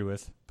cool I with agree it.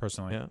 with,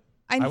 personally. Yeah.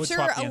 I I'm would sure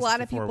swap the a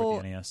lot of N64 people.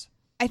 with the NES.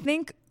 I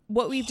think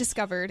what we've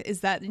discovered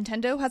is that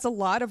Nintendo has a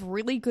lot of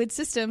really good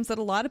systems that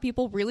a lot of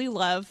people really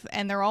love,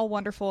 and they're all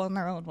wonderful in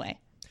their own way,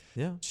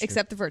 Yeah.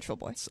 except the Virtual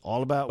Boy. It's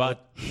all about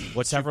But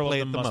what several you of play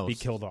them the must be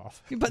most. killed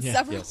off. But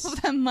several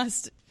of them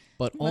must.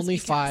 But Must only be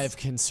 5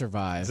 can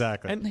survive.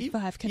 Exactly. And Like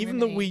 5 can even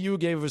the remain. Wii U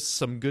gave us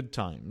some good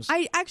times.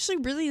 I actually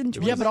really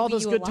enjoy. Yeah, but my all Wii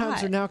those U a good times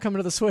lot. are now coming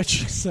to the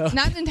Switch. So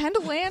Not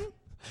Nintendo Land.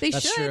 They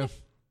That's should. true.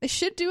 They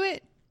should do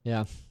it.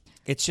 yeah.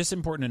 It's just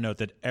important to note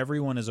that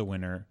everyone is a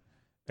winner,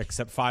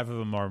 except 5 of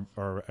them are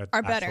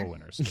actual better.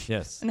 winners.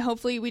 Yes. And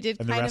hopefully we did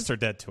And the kind rest of. are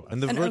dead to us.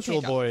 And the An okay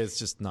Virtual job. Boy is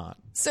just not.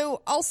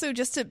 So also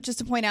just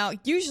to point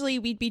out, usually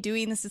we'd be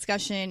doing this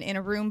discussion in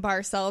a room by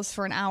ourselves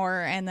for an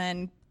hour, and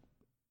then.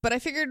 But I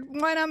figured,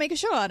 why not make a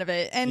show out of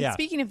it? And Yeah.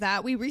 speaking of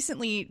that, we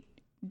recently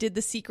did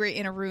the secret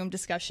in a room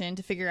discussion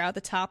to figure out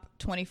the top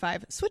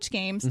 25 Switch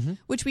games,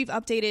 which we've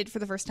updated for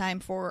the first time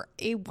for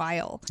a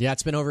while. Yeah,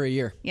 it's been over a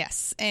year.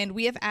 Yes, and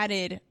we have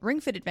added Ring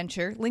Fit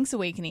Adventure, Link's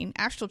Awakening,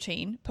 Astral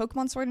Chain,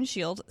 Pokemon Sword and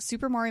Shield,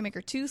 Super Mario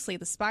Maker 2, Slay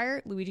the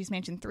Spire, Luigi's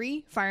Mansion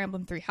 3, Fire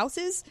Emblem 3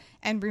 Houses,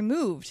 and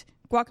removed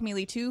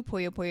Guacamelee 2,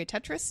 Puyo Puyo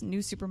Tetris,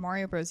 New Super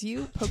Mario Bros.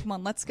 U,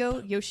 Pokemon Let's Go,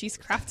 Yoshi's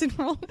Crafted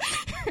World.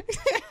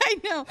 I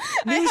know.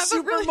 New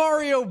Super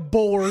Mario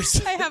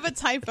Bores. I have a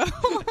typo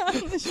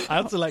on the show. I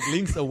also like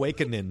Link's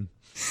Awakening.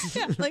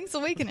 Yeah, Link's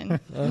Awakening.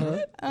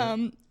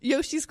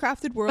 Yoshi's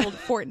Crafted World,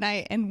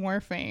 Fortnite, and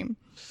Warframe.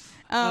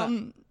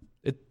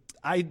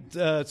 I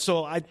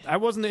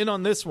wasn't in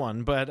on this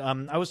one, but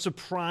I was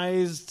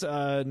surprised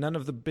none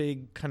of the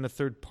big kind of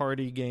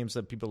third-party games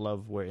that people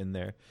love were in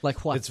there.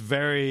 Like what? It's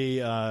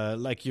very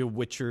like your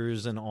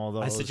Witchers and all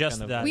those. I suggested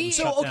kind of, that. We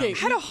Shut down.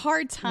 had a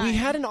hard time. We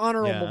had an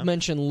honorable Yeah.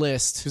 mention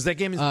list. because that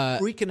game is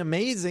freaking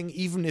amazing,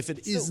 even if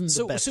it isn't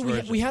the best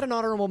version. we had an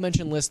honorable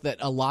mention list that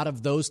a lot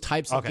of those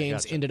types of Okay,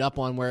 games gotcha. ended up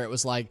on, where it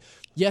was like,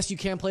 yes, you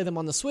can play them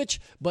on the Switch,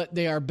 but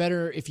they are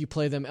better if you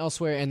play them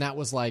elsewhere. And that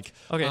was like,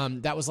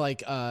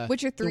 Okay.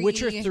 Witcher 3. The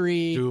Witcher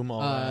 3, Doom,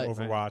 all that.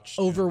 Overwatch.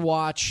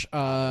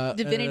 Overwatch,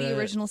 Divinity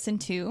Original Sin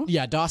 2.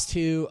 yeah, DOS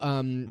 2,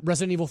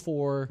 Resident Evil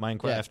 4,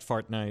 Minecraft, yeah.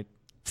 Fortnite.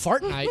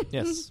 Fortnite.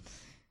 Yes.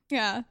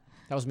 Yeah.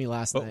 That was me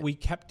last But night. we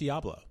kept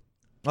Diablo.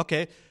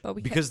 Okay. But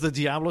we Because the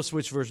Diablo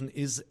Switch version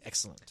is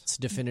excellent. It's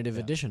a definitive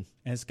edition.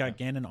 And it's got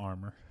Ganon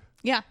armor.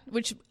 Yeah,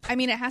 which, I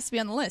mean, it has to be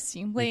on the list.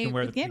 You can play can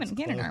wear with the Ganon pizza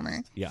clothes.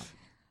 armor. Yeah.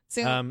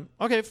 So,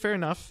 Okay, fair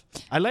enough.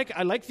 I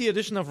like the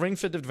addition of Ring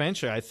Fit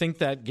Adventure. I think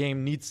that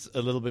game needs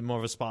a little bit more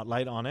of a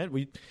spotlight on it.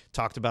 We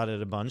talked about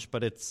it a bunch,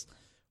 but it's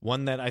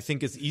one that I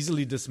think is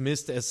easily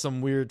dismissed as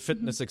some weird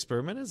fitness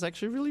experiment. It's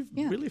actually really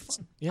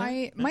fun.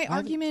 Yeah. my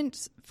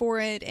argument for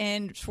it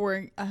and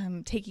for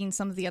taking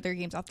some of the other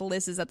games off the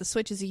list is that the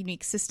Switch is a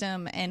unique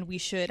system, and we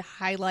should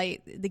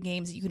highlight the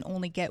games that you can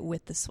only get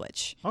with the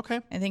Switch. Okay.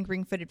 I think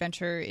Ring Fit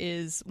Adventure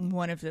is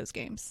one of those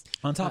games.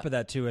 On top of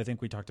that, too, I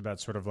think we talked about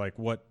sort of like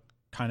what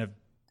kind of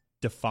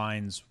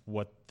defines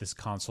what this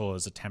console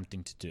is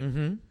attempting to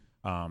do.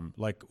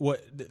 Like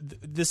what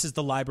this is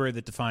the library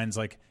that defines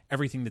like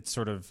everything that's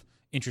sort of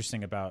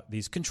interesting about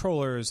these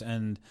controllers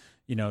and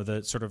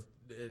the sort of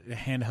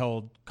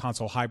handheld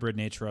console hybrid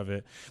nature of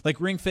it. Like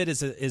Ring Fit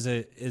is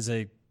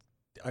a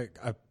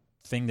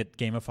thing that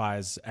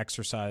gamifies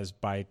exercise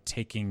by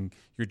taking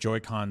your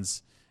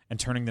Joy-Cons and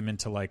turning them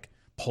into like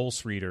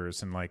pulse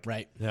readers and like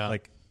Right. Yeah.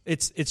 like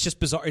it's just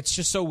bizarre. It's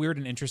just so weird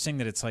and interesting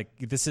that it's like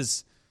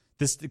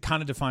this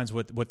kind of defines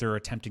what they're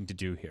attempting to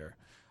do here.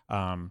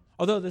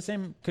 Although the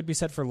same could be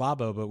said for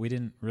Labo, but we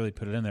didn't really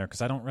put it in there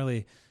because I don't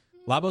really.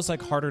 Labo's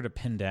like harder to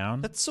pin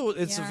down. It's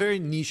a very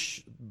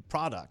niche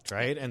product,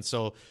 right? And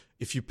so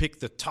if you pick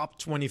the top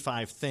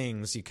 25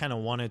 things, you kind of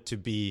want it to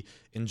be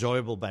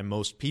enjoyable by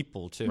most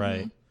people too.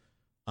 Right.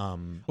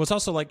 Well, it's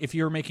also like if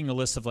you were making a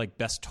list of like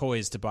best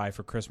toys to buy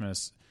for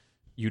Christmas,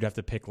 you'd have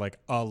to pick like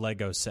a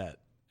Lego set,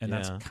 and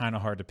that's Yeah. kind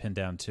of hard to pin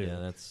down too. Yeah,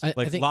 that's I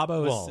like think-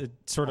 Labo well, is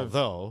sort of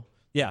although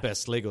yeah.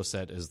 best Lego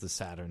set is the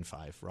Saturn V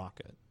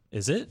rocket.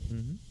 Is it?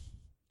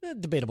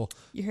 Debatable.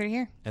 You heard it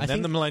here. And I then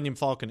think- the Millennium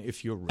Falcon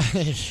if you're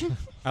rich.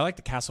 I like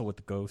the castle with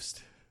the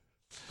ghost.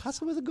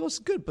 Castle with a Ghost is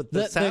good, but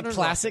The Saturn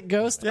classic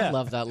Ghost. I Yeah.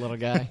 love that little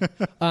guy.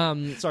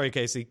 Sorry,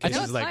 Casey. No,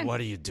 Casey's it's like, fine.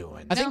 what are you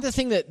doing? I think the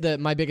thing that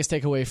my biggest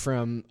takeaway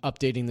from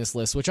updating this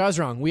list, which I was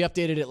wrong, we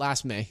updated it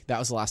last May. That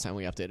was the last time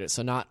we updated it,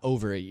 so not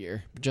over a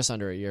year, just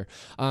under a year.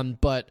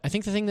 But I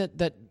think the thing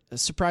that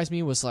surprised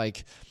me was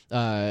like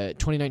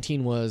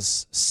 2019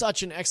 was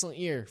such an excellent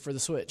year for the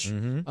Switch.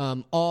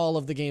 All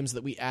of the games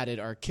that we added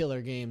are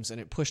killer games,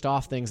 and it pushed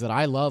off things that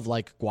I love,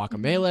 like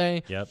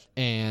Guacamelee Yep.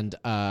 and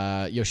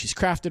Yoshi's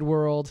Crafted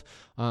World.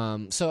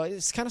 So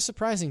it's kind of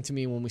surprising to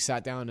me when we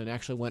sat down and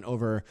actually went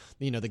over,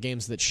 the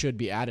games that should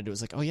be added. It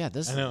was like, oh yeah,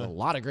 this is a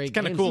lot of great It's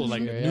kind of games cool. this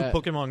Like year. a new Yeah.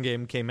 Pokemon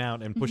game came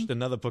out and pushed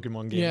another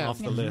Pokemon game Yeah. off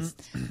the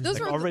list. Those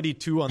Like were already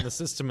 2 on the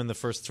system in the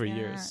first 3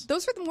 years.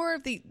 Those were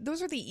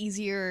those were the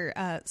easier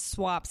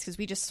swaps because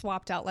we just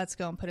swapped out Let's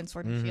Go and put in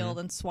Sword and Shield,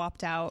 and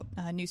swapped out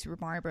New Super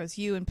Mario Bros.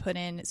 U and put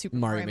in Super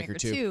Mario Maker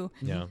 2.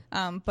 Yeah.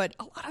 But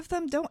a lot of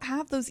them don't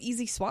have those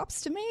easy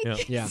swaps to make. Yeah.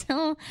 Yeah.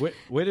 So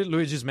Where did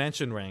Luigi's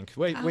Mansion rank?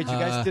 Wait, you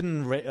guys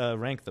didn't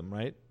rank them,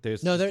 right?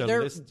 There's No, just a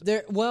they're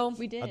list. well,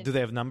 we did. Do they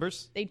have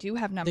numbers? They do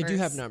have they numbers. do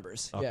have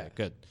numbers. Okay, Yeah.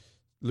 good.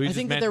 I Luigi's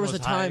think that there was a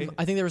Mansion time. high.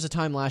 I think there was a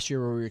time last year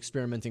where we were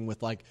experimenting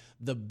with like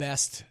the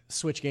best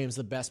Switch games,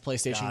 the best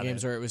PlayStation Got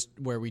games, it.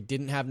 where we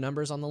didn't have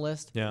numbers on the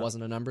list. Yeah. It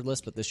wasn't a numbered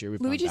list, but this year we've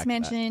Luigi's gone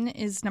back to that. Mansion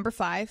is number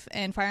 5,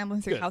 and Fire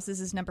Emblem Three Good.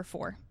 Houses is number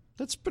 4.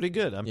 That's pretty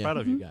good. I'm proud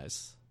of you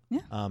guys.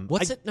 Yeah.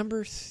 What's at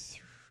number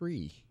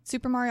 3?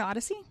 Super Mario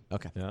Odyssey,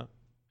 Okay. Yeah.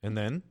 And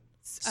then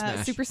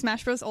Smash. Super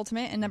Smash Bros.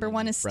 Ultimate, and number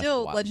 1 is Breath of the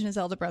still Wild. Legend of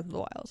Zelda: Breath of the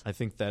Wild. I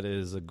think that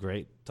is a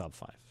great top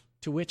 5.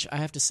 To which I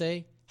have to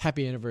say,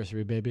 happy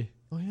anniversary, baby.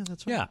 Oh yeah,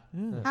 that's right.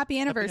 Yeah. Happy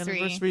anniversary! Happy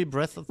anniversary,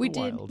 Breath of the We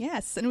did, Wild.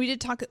 yes, and we did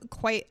talk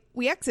quite.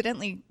 We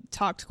accidentally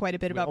talked quite a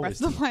bit about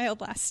Breath always of the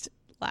Wild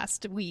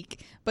last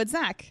week. But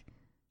Zach,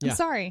 Yeah. I'm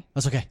sorry.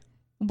 That's okay.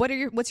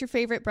 What's your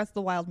favorite Breath of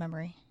the Wild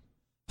memory?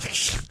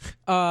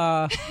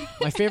 My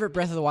favorite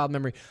Breath of the Wild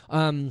memory.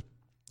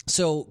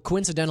 So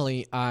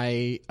coincidentally,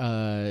 I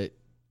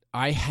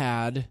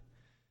had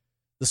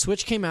the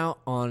Switch came out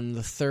on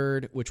the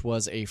 3rd, which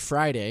was a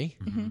Friday.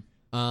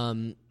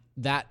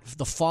 That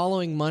the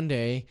following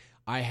Monday,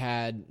 I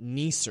had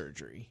knee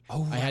surgery.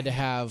 I had to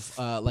have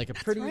like a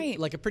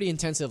pretty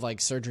intensive like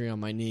surgery on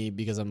my knee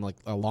because I'm like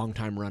a long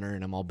time runner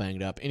and I'm all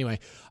banged up. Anyway,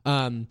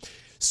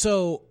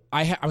 so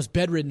I was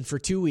bedridden for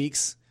 2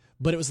 weeks,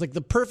 but it was like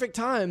the perfect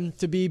time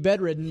to be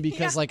bedridden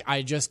because like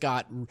I just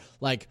got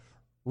like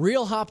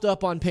real hopped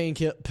up on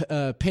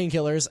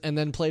painkillers and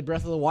then played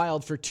Breath of the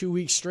Wild for 2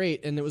 weeks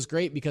straight, and it was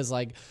great because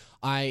like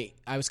I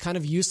was kind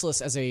of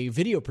useless as a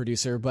video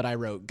producer, but I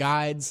wrote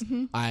guides.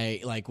 I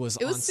like was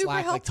on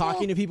Slack like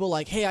talking to people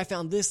like, hey, I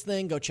found this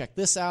thing, go check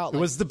this out. It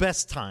was the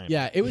best time.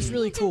 Yeah, it was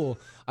really cool.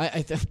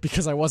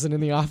 Because I wasn't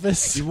in the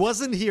office. He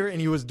wasn't here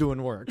and he was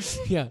doing work.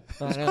 Yeah.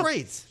 It was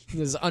great. It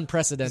was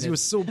unprecedented. He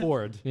was so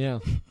bored. Yeah.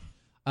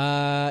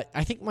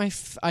 I think my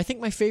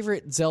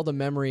favorite Zelda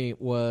memory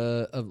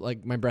was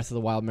like my Breath of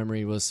the Wild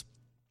memory was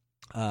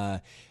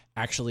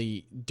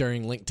actually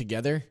during Link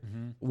Together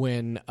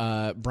when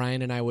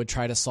Brian and I would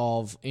try to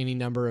solve any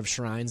number of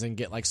shrines and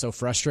get like so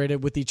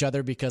frustrated with each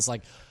other because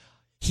like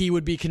he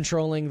would be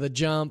controlling the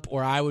jump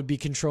or I would be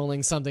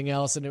controlling something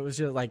else, and it was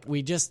just like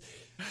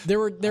there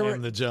were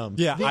the jump.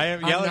 Yeah,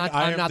 I'm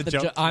not the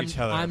jump to each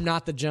other. I'm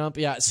not the jump.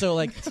 Yeah, so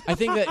like I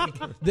think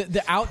that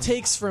the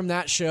outtakes from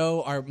that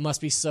show must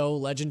be so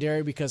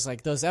legendary because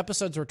like those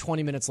episodes were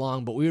 20 minutes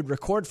long, but we would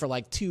record for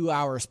like 2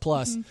 hours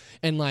plus,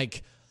 and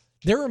like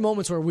there were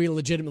moments where we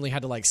legitimately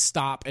had to like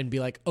stop and be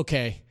like,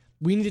 okay,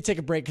 we need to take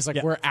a break because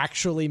like we're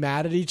actually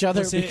mad at each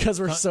other because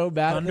we're so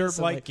bad at this.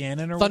 Thunderblight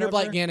Ganon or Thunderblight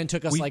whatever? Ganon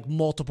took us like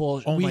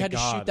multiple. Oh we my had to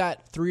God. shoot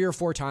that 3 or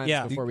 4 times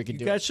before we could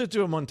do You it. guys should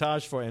do a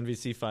montage for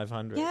NVC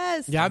 500.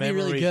 Yes. Yeah, that'd be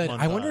really Memory good.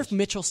 I wonder if montage.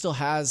 Mitchell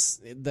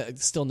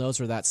still knows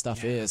where that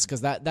stuff is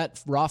because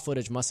that raw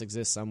footage must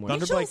exist somewhere.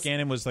 Thunderblight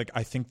Ganon was like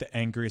I think the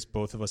angriest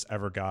both of us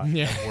ever got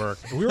at work.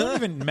 We weren't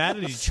even mad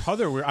at each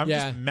other. I'm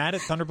just mad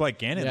at Thunderblight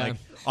Ganon. Yeah. Like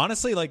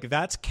honestly, like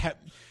that's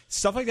kept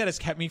stuff like that has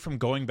kept me from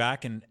going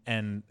back and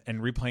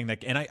replaying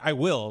that. And I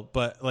will,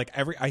 but like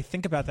I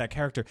think about that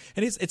character,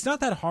 and it's not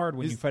that hard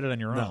when you fight it on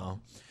your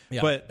own.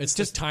 Yeah. But it's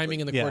just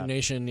timing and the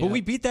coordination. But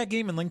we beat that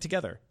game and Link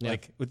Together.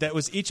 Like that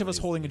was each of us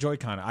holding a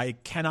Joy-Con. I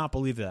cannot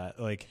believe that.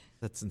 Like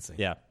That's insane.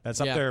 yeah,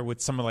 that's up there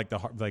with some of like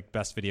the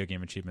best video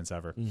game achievements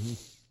ever.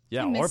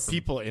 Yeah, or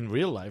people in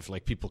real life,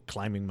 like people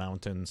climbing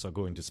mountains or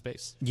going to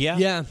space. Yeah,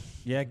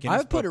 Yeah. Guinness I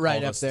would put Book it right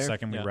called up us there. The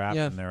second we wrapped,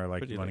 Yeah. and they were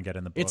like, "You want to get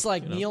in the book?" It's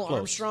like Neil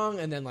close. Armstrong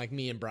and then like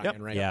me and Brian up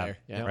there.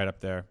 Yeah. right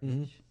up there.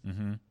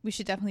 We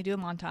should definitely do a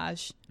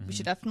montage. We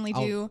should definitely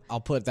do.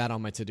 I'll put that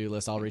on my to-do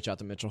list. I'll reach out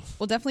to Mitchell.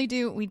 We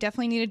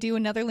definitely need to do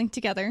another Link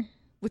Together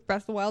with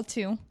Breath of the Wild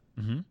 2.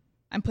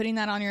 I'm putting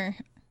that on your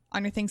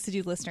things to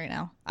do list right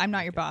now. I'm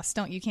not your boss.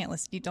 You can't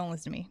listen. You don't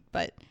listen to me.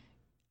 But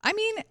I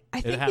mean, I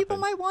think people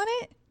happened. might want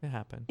it. It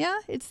happened. Yeah,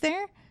 it's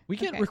there. We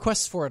get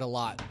requests for it a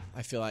lot,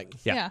 I feel like.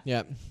 Yeah.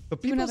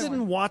 But people another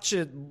didn't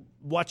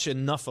watch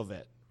enough of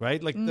it,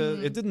 right? Like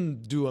it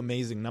didn't do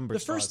amazing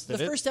numbers. The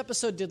first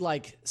episode did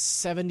like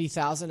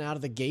 70,000 out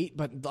of the gate,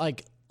 but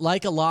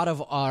like a lot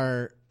of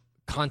our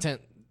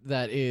content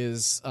that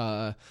is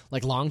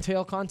like long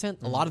tail content,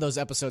 a lot of those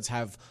episodes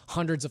have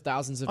hundreds of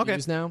thousands of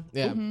views now.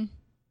 Yeah.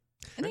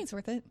 I think it's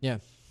worth it. Yeah.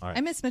 right.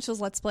 I miss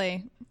Mitchell's Let's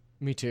Play.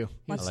 Me too.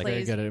 Let's He's Plays,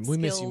 very good at it. We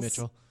miss you, skills.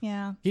 Mitchell.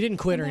 Yeah. He didn't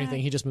quit or Yeah.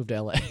 anything. He just moved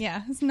to LA.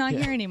 Yeah, it's not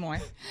here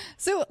anymore.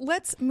 So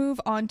let's move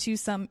on to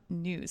some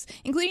news,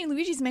 including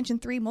Luigi's Mansion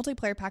 3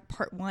 Multiplayer Pack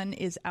Part 1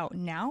 is out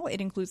now.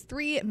 It includes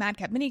 3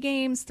 Madcap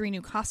minigames, 3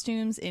 new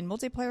costumes in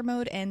multiplayer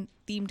mode, and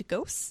themed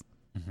ghosts.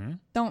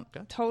 Don't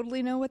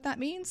totally know what that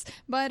means,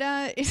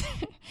 but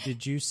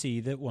Did you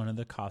see that one of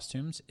the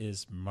costumes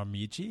is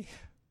Mamiji?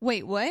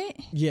 wait, what?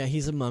 Yeah,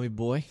 he's a mummy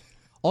boy.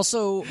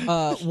 Also,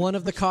 one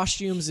of the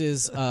costumes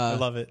is I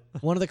love it.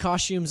 one of the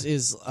costumes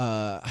is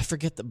I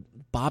forget the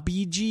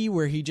Bobby G,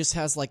 where he just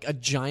has like a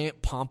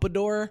giant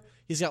pompadour.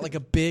 He's got like a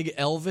big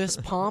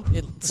Elvis pomp.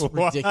 It's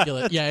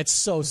ridiculous. Yeah, it's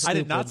so stupid. I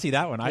did not see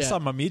that one. I Yeah. saw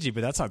Mamiji,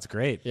 but that sounds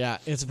great. Yeah,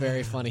 it's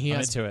very funny. He I'm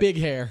has into it. big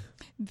hair.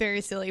 Very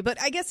silly. But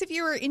I guess if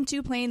you were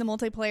into playing the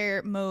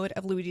multiplayer mode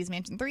of Luigi's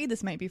Mansion 3,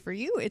 this might be for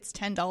you. It's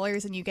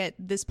 $10 and you get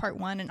this part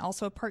 1 and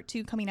also a part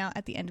 2 coming out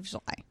at the end of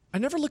July. I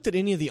never looked at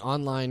any of the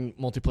online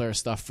multiplayer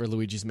stuff for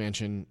Luigi's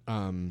Mansion,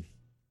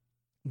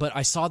 but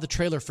I saw the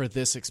trailer for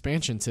this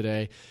expansion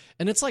today,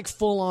 and it's like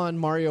full-on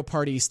Mario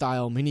Party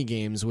style mini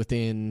games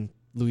within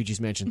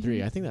Luigi's Mansion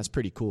 3. I think that's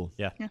pretty cool.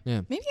 Yeah.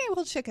 Yeah. Maybe I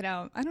will check it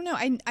out. I don't know.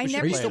 I never Are you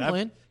play still it.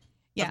 playing?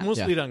 Yeah. I've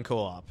mostly done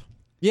co-op.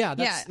 Yeah,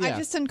 Yeah, I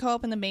just done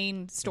co-op in the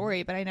main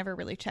story, but I never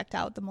really checked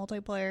out the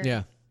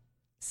multiplayer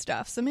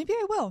stuff. So maybe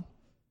I will.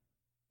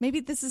 Maybe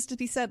this is to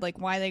be said, like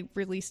why they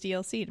released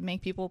DLC to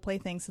make people play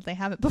things that they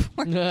haven't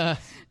before. No,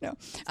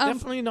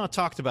 Definitely not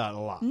talked about a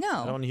lot.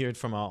 No. I don't hear it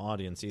from our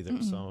audience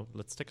either. So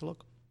let's take a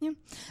look. Yeah.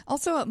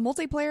 Also,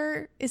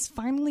 multiplayer is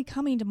finally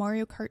coming to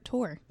Mario Kart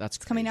Tour. That's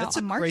It's coming crazy. out That's a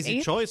on March crazy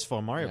 8th. choice for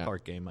a Mario Yeah.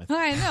 Kart game, I think.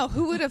 I know.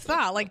 Who would have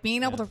thought? Like,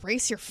 being able to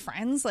race your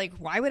friends? Like,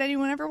 why would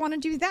anyone ever want to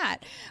do that?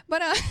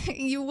 But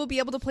you will be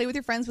able to play with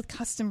your friends with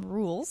custom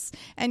rules,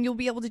 and you'll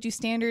be able to do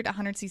standard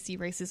 100cc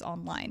races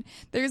online.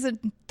 There's a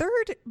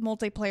third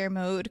multiplayer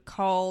mode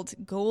called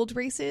Gold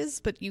Races,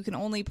 but you can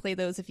only play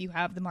those if you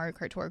have the Mario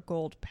Kart Tour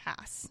Gold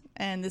Pass.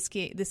 And this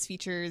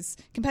features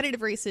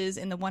competitive races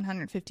in the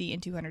 150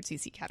 and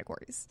 200cc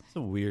categories. It's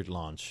a weird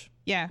launch.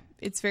 Yeah,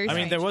 it's very I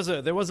strange.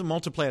 mean, there was a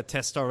multiplayer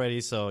test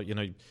already, so you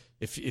know,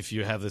 if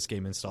you have this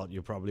game installed,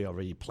 you probably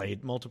already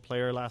played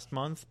multiplayer last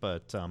month.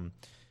 But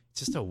it's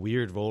just a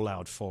weird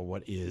rollout for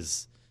what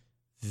is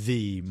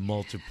the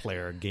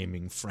multiplayer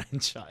gaming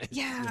franchise.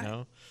 Yeah. You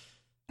know,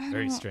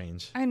 very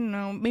strange. I don't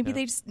know. Maybe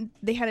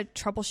they had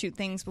to troubleshoot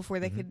things before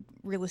they could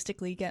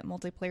realistically get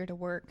multiplayer to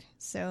work.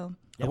 So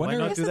Yeah, I why wonder-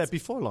 not Yes, do that that's-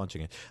 before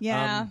launching it?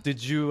 Yeah.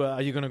 Did you?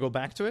 Are you going to go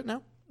back to it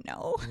now?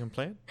 no, You going to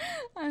play it?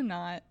 I'm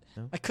not.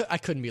 I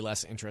couldn't be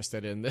less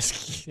interested in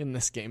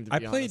this game. To I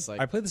be played honest,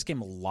 I played this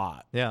game a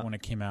lot Yeah. when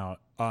it came out.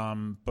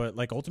 But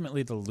like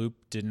ultimately the loop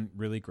didn't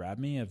really grab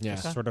me of Yeah.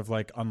 just sort of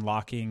like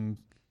unlocking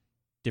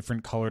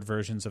different colored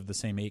versions of the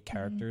same 8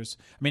 characters.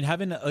 I mean,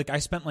 I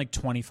spent like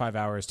 25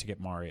 hours to get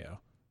Mario.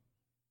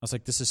 I was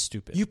like, this is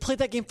stupid. you played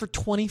that game for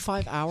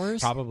 25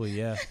 hours. Probably,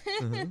 yeah.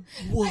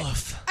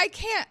 Woof. I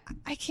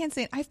can't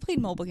say it. I've played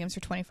mobile games for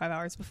 25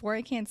 hours before.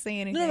 I can't say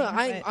anything. No,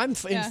 but- I'm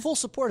yeah. in full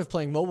support of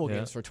playing mobile Yeah.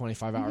 games for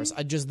 25 hours.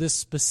 I just this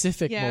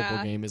specific Yeah.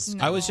 mobile game is.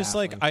 No. I was just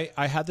like, baffling.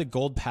 I had the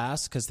gold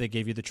pass because they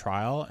gave you the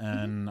trial,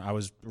 and I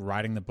was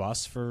riding the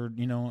bus for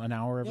an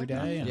hour every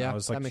day, and Yeah, I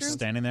was that like makes sense.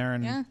 standing there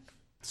and Yeah.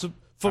 So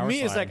for Power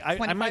me, it's slide. like I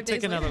 25 might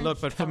take days another later.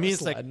 look, but for Power me, it's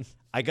slide. like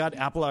I got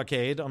Apple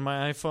Arcade on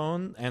my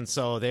iPhone, and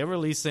so they're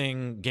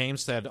releasing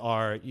games that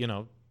are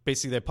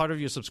basically they're part of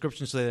your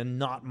subscription, so they're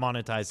not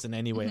monetized in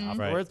any way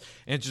afterwards.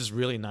 And it's just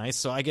really nice.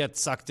 So I get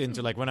sucked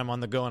into like when I'm on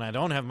the go and I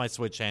don't have my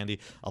Switch handy,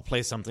 I'll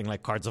play something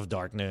like Cards of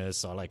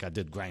Darkness or like I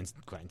did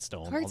Grindstone.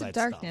 all Cards of that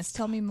Darkness. stuff.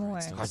 Tell me more.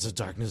 Cards of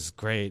Darkness is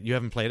great. You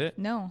haven't played it?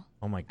 No,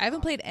 Oh my god. I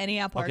haven't played any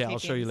Apple Okay, Arcade I'll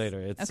show you games.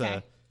 later. It's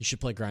okay. You should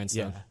play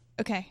Grindstone. yeah.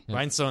 Okay.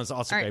 Grindstone is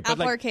also All right, great. But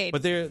Apple like, Arcade.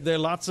 But there are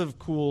lots of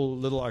cool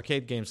little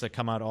arcade games that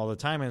come out all the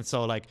time, and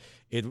so like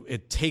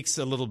it takes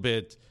a little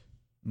bit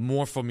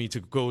more for me to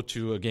go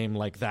to a game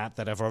like that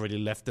I've already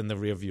left in the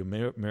rearview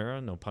mirror.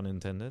 No pun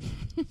intended.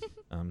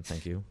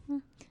 Thank you.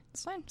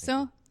 It's fine.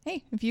 So,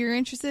 hey, if you're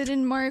interested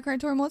in Mario Kart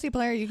Tour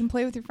multiplayer, you can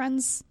play with your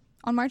friends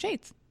on March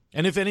 8th.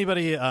 And if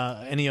anybody,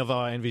 any of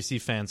our NVC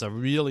fans are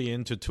really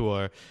into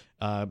Tour,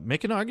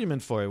 make an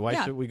argument for it. Why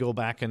Yeah. should we go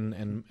back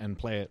and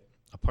play it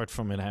apart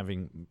from it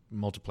having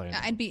multiplayer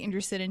I'd be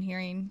interested in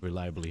hearing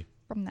reliably?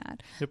 from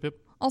that. Yep.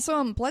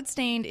 Also,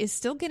 Bloodstained is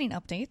still getting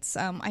updates.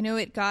 I know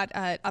it got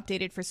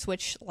updated for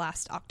Switch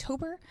last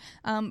October,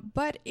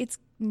 but it's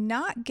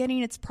not getting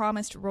its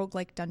promised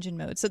roguelike dungeon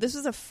mode. So this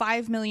was a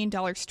 $5 million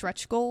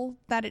stretch goal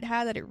that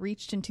it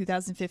reached in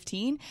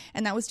 2015,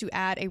 and that was to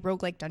add a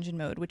roguelike dungeon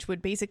mode, which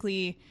would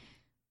basically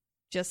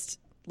just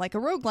like a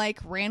roguelike,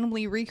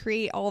 randomly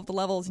recreate all of the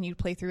levels and you'd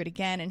play through it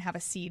again and have a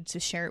seed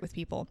to share it with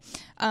people.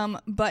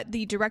 But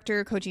the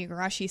director, Koji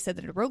Igarashi, said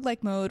that a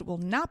roguelike mode will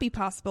not be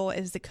possible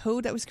as the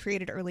code that was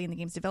created early in the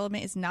game's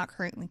development is not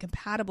currently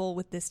compatible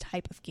with this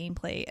type of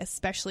gameplay,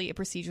 especially a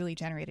procedurally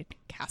generated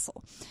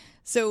castle.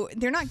 So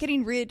they're not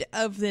getting rid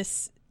of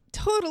this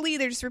totally.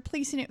 They're just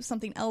replacing it with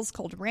something else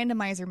called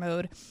randomizer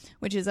mode,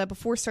 which is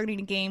before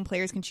starting a game,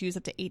 players can choose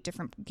up to 8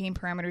 different game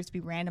parameters to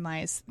be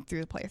randomized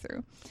through the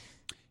playthrough.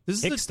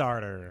 This is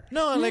Kickstarter.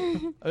 No, like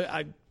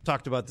I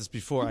talked about this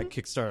before. I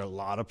kickstart a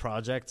lot of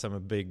projects. I'm a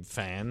big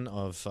fan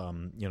of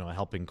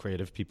helping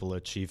creative people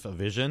achieve a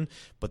vision.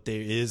 But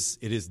it is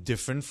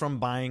different from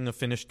buying a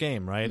finished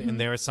game, right? And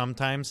there are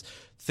sometimes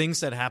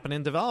things that happen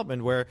in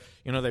development where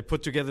they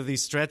put together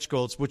these stretch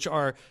goals, which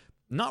are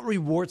not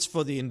rewards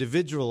for the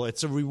individual.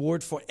 It's a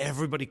reward for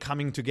everybody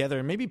coming together.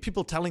 And maybe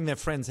people telling their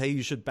friends, hey,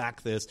 you should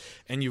back this.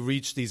 And you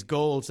reach these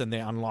goals and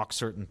they unlock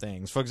certain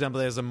things. For example,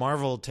 there's a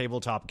Marvel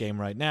tabletop game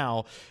right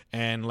now.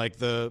 And like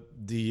the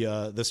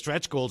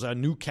stretch goals are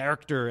new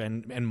character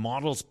and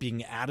models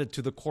being added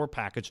to the core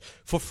package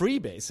for free,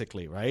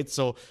 basically, right?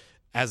 So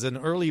as an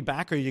early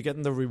backer, you're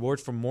getting the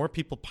reward from more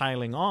people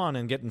piling on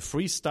and getting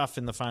free stuff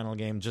in the final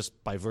game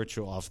just by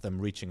virtue of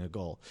them reaching a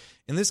goal.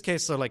 In this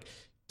case, so like,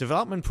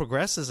 development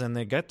progresses and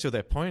they get to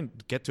a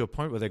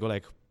point where they go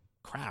like,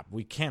 crap,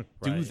 we can't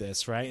do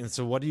this, right? And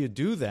so what do you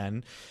do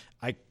then?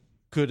 I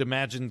could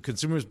imagine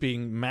consumers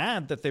being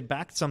mad that they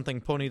backed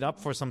something, ponied up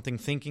for something,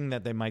 thinking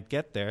that they might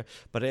get there.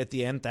 But at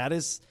the end,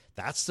 that's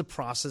the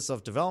process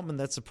of development.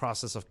 That's the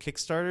process of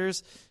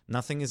Kickstarters.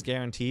 Nothing is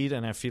guaranteed.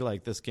 And I feel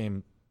like this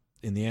game,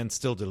 in the end,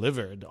 still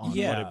delivered on what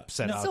it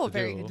set out still to a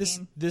very do. good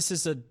game. This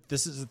is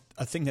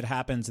a thing that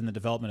happens in the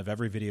development of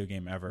every video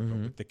game ever. But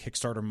with the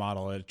Kickstarter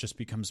model, it just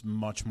becomes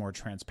much more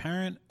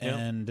transparent. Yep.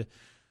 And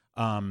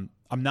I'm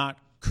not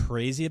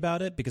crazy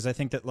about it because I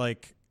think that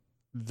like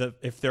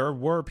if there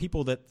were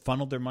people that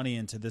funneled their money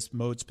into this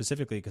mode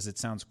specifically because it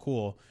sounds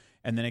cool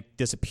and then it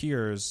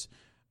disappears,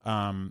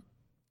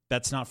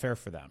 that's not fair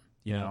for them.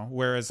 You know,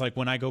 whereas like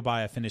when I go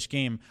buy a finished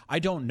game, I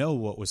don't know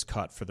what was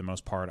cut for the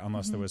most part,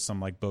 unless there was some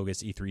like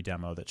bogus E3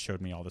 demo that showed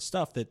me all the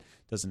stuff that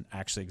doesn't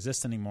actually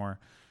exist anymore.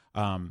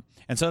 And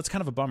so it's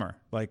kind of a bummer.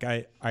 Like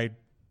I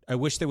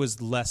wish there was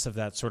less of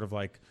that sort of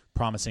like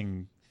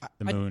promising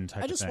the moon type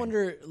of thing. I just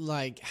wonder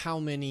like how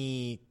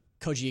many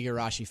Koji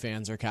Igarashi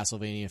fans or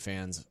Castlevania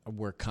fans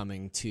were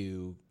coming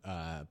to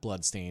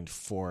Bloodstained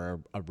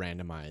for a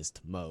randomized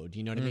mode.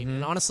 You know what I mean?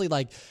 And honestly,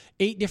 like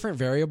 8 different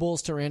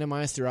variables to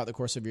randomize throughout the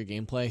course of your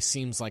gameplay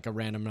seems like a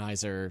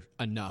randomizer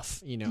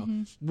enough, you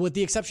know, with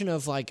the exception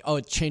of like, oh,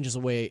 it changes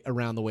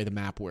around the way the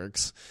map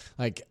works.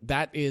 Like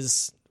that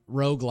is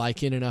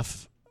roguelike in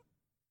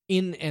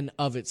and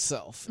of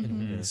itself.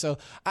 So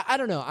I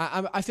don't know.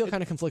 I feel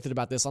kind of conflicted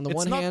about this. On the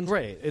one hand,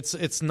 great.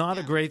 It's not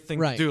a great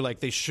thing to do. Like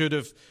they should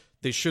have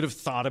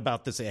thought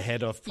about this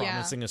ahead of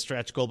promising a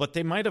stretch goal, but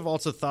they might have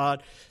also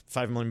thought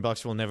 $5 million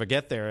will never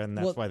get there, and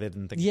that's why they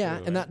didn't think. Yeah, it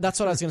through, and right?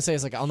 that's what I was going to say.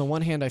 Is like on the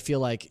one hand, I feel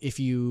like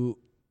if you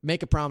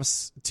make a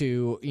promise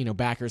to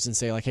backers and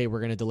say like, hey,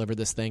 we're going to deliver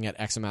this thing at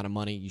X amount of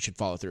money, you should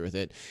follow through with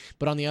it.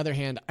 But on the other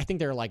hand, I think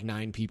there are like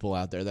 9 people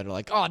out there that are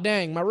like, oh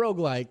dang, my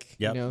roguelike.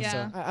 Yep.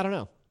 So I don't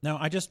know. No,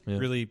 I just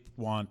really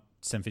want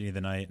Symphony of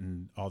the Night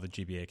and all the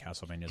GBA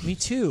Castlevania. Me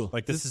too.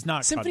 Like this is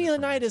not Symphony of the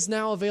Night is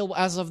now available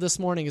as of this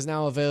morning. Is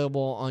now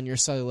available on your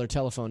cellular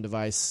telephone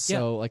device.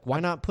 So like,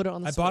 why not put it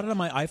on the? I bought it on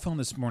my iPhone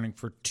this morning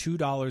for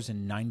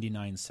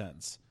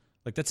 $2.99.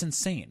 Like that's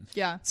insane.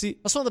 Yeah. See,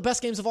 That's one of the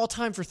best games of all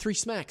time for 3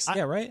 smacks.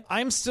 Yeah, right.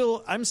 I'm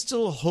still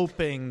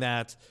hoping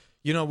that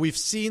we've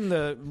seen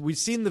the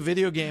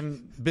video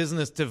game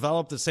business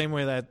develop the same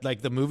way that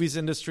like the movies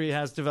industry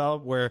has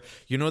developed, where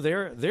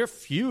they're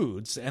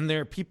feuds and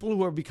they're people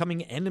who are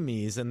becoming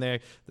enemies, and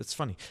that's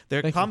funny.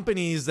 They're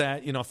companies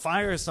that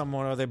fire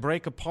someone or they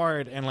break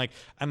apart, and like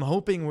I'm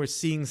hoping we're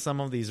seeing some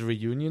of these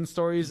reunion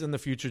stories in the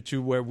future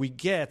too, where we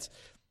get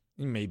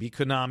maybe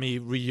Konami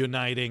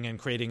reuniting and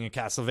creating a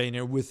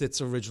Castlevania with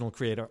its original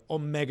creator, or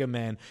Mega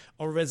Man,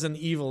 or Resident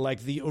Evil,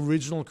 like the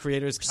original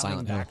creators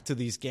coming back to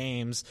these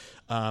games.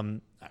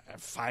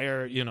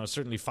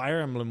 Certainly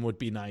Fire Emblem would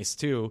be nice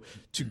too,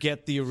 to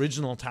get the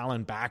original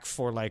talent back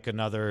for like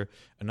another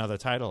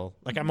title.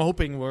 Like I'm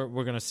hoping we're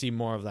going to see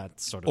more of that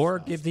sort of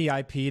stuff. Give the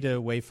IP to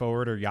Way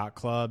Forward or Yacht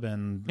Club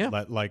and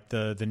let like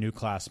the new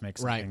class make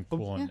something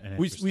cool and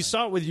we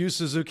saw it with Yu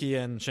Suzuki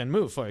and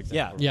Shenmue, for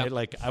example. Yeah. Right?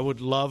 Like I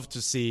would love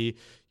to see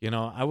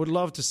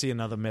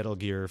another Metal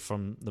Gear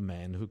from the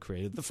man who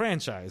created the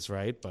franchise,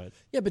 right? But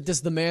but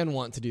does the man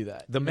want to do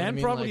that? The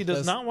man probably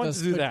does not want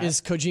to do that.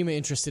 Is Kojima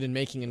interested in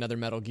making another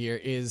Metal Gear?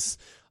 Is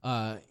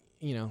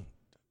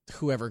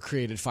whoever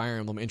created Fire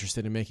Emblem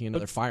interested in making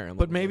another Fire Emblem?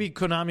 But maybe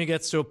Konami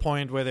gets to a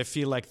point where they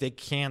feel like they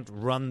can't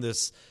run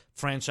this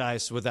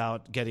franchise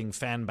without getting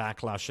fan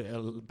backlash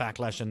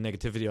and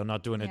negativity, or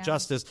not doing it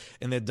justice,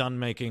 and they're done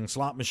making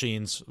slot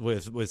machines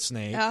with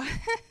Snake.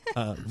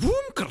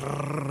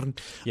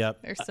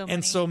 Yep. There's so many.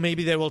 And so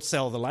maybe they will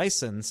sell the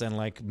license, and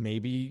like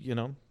maybe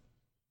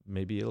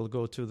it'll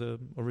go to the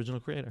original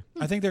creator.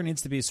 I think there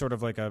needs to be sort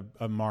of like a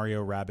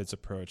Mario Rabbids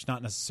approach,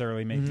 not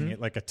necessarily making it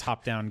like a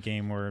top-down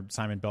game where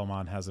Simon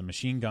Belmont has a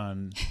machine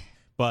gun,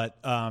 but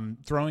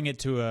throwing it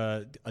to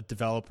a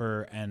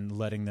developer and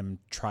letting them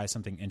try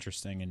something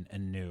interesting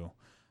and new.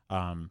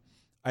 I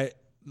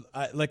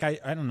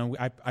don't know.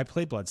 I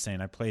played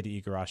Bloodstained. I played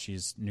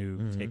Igarashi's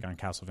new take on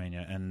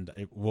Castlevania, and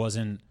it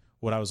wasn't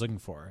what I was looking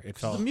for. It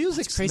felt The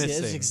music's crazy.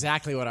 missing. It's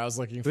exactly what I was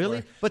looking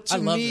Really? for. But I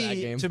love that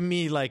game. to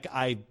me, like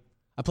I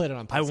played it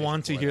on. I PlayStation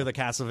want to 4, hear though. the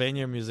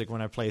Castlevania music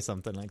when I play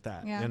something like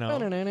that. Yeah.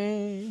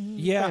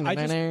 Yeah,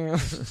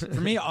 for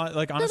me,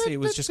 like honestly, it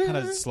was just kind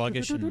of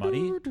sluggish and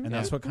muddy, and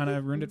that's what kind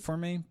of ruined it for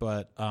me.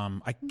 But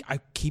I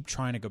keep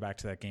trying to go back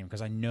to that game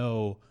because I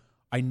know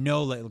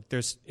like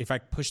there's if I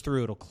push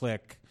through, it'll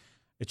click.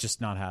 It's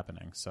just not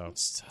happening. So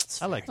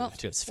I like Well,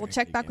 it. we'll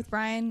check back with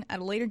Brian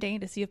at a later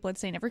date to see if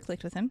Bloodstained ever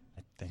clicked with him.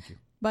 thank you.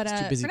 But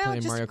too busy for now,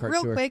 playing just Mario Kart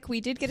real Tour. quick, we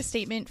did get a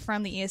statement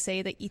from the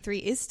ESA that E3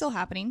 is still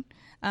happening.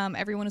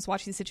 Everyone is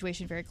watching the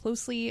situation very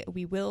closely.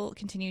 We will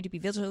continue to be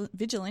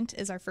vigilant,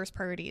 as our first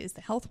priority is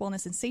the health,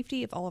 wellness, and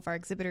safety of all of our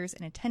exhibitors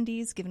and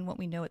attendees. Given what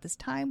we know at this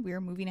time, we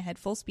are moving ahead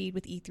full speed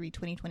with E3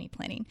 2020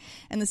 planning.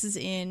 And this is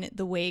in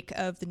the wake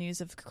of the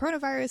news of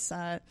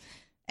coronavirus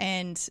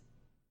and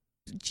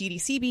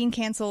GDC being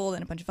canceled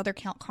and a bunch of other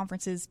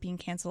conferences being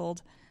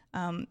canceled.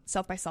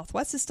 South by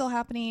Southwest is still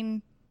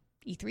happening.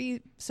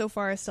 E3 so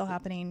far is still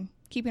happening.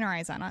 Keeping our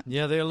eyes on it.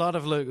 Yeah, there are a lot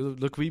of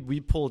look. We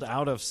pulled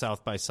out of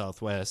South by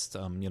Southwest.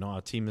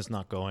 Our team is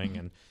not going,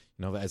 and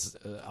as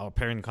our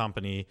parent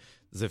company,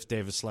 Ziff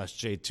Davis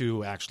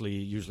 /J2 actually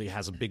usually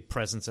has a big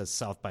presence at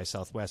South by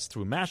Southwest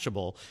through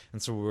Mashable,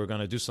 and so we were going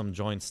to do some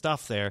joint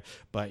stuff there.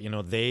 But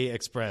they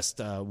expressed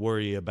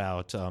worry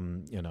about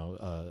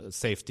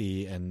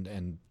safety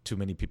and too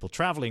many people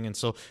traveling, and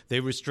so they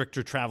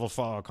restricted travel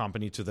for our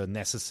company to the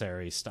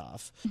necessary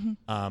stuff.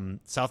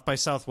 South by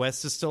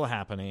Southwest is still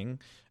happening.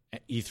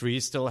 E3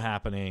 is still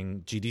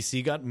happening.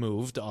 GDC got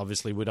moved.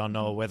 Obviously, we don't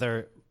know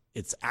whether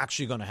it's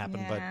actually going to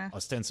happen, but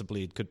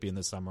ostensibly it could be in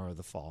the summer or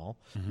the fall.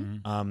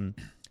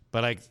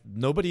 But like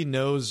nobody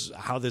knows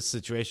how this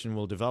situation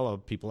will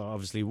develop. People are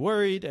obviously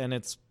worried, and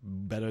it's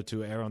better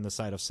to err on the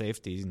side of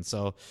safety. And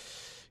so,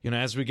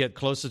 as we get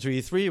closer to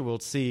E3, we'll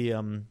see.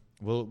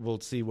 We'll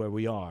see where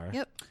we are.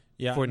 Yep.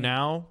 Yeah. For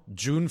now,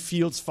 June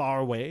feels far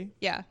away.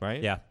 Yeah.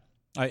 Right. Yeah.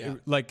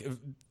 Like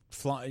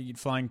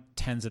flying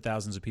tens of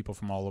thousands of people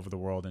from all over the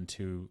world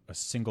into a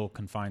single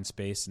confined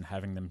space and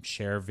having them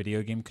share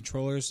video game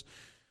controllers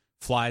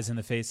flies in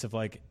the face of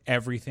like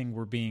everything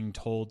we're being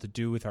told to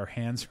do with our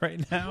hands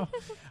right now.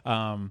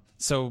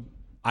 So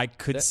I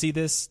could see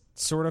this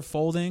sort of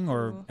folding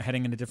or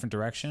heading in a different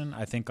direction.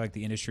 I think like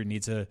the industry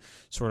needs a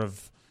sort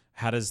of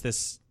how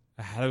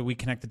do we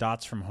connect the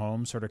dots from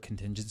home sort of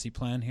contingency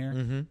plan here?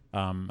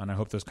 And I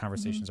hope those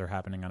conversations are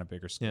happening on a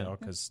bigger scale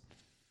because.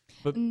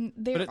 I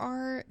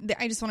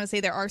just want to say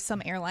there are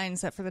some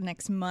airlines that for the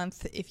next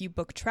month, if you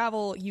book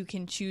travel, you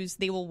can choose.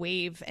 They will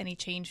waive any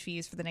change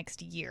fees for the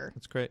next year.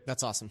 That's great.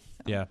 That's awesome.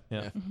 Yeah.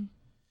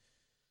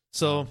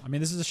 So I mean,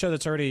 this is a show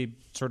that's already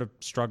sort of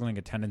struggling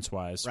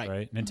attendance-wise,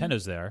 right?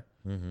 Nintendo's there,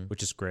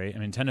 which is great. I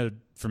mean, Nintendo,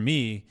 for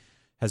me,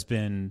 has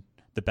been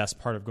the best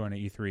part of going to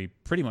E3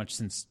 pretty much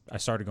since I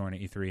started going to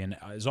E3. And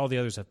as all the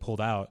others have pulled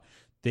out,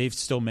 they've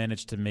still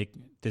managed to make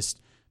this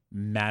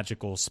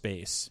magical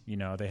space.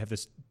 They have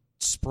this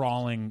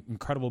sprawling,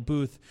 incredible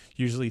booth,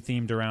 usually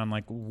themed around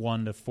like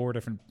 1 to 4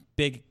 different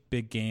big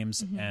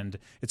games, and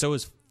it's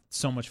always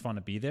so much fun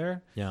to be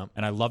there. Yeah,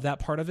 and I love that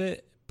part of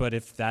it. But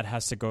if that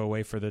has to go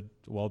away for the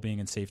well-being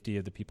and safety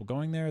of the people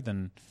going there,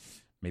 then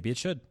maybe it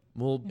should.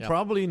 We'll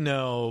probably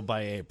know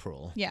by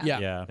April.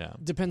 Yeah.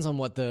 Depends on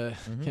what the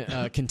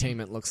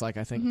containment looks like,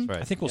 I think. Right.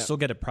 I think we'll still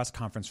get a press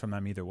conference from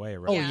them either way,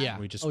 right? Oh, yeah.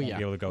 We just won't be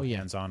able to go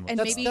hands-on with And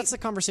it. That's the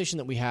conversation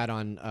that we had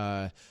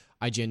on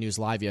IGN News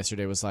Live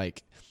yesterday was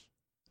like,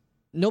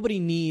 nobody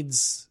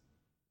needs,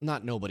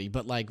 not nobody,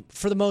 but like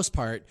for the most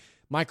part,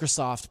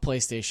 Microsoft,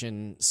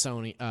 PlayStation,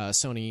 Sony,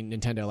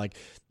 Nintendo, like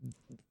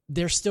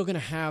they're still going to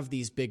have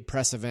these big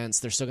press events.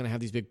 They're still going to have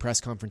these big press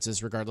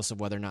conferences, regardless of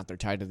whether or not they're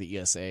tied to the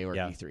ESA or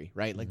E3,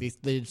 right? Like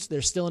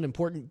they're still an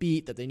important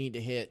beat that they need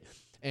to hit.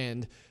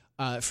 And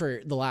for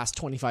the last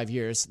 25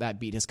 years, that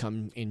beat has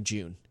come in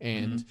June.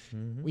 And,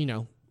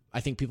 I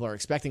think people are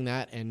expecting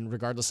that, and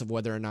regardless of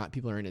whether or not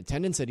people are in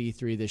attendance at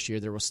E3 this year,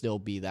 there will still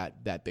be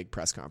that big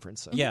press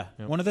conference. So. Yeah.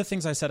 One of the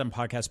things I said on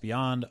Podcast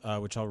Beyond,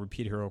 which I'll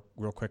repeat here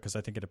real quick because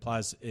I think it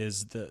applies,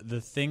 is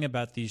the thing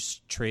about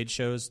these trade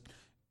shows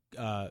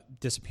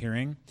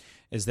disappearing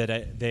is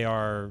that they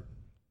are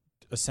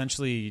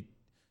essentially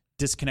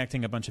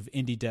disconnecting a bunch of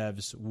indie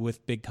devs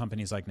with big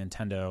companies like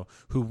Nintendo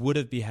who would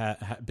have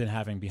been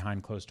having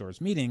behind closed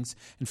doors meetings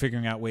and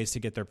figuring out ways to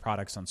get their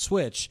products on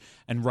Switch.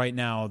 And right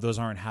now, those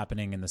aren't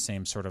happening in the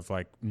same sort of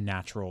like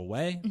natural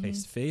way,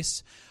 face to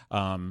face.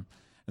 And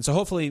so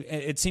hopefully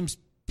it seems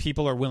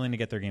people are willing to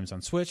get their games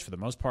on Switch for the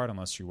most part,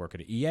 unless you work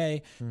at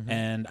EA.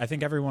 And I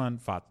think everyone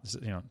fought,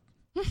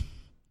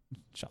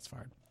 shots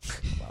fired.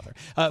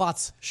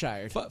 Thoughts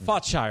shired.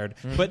 Thoughts shired.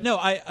 But no,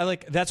 I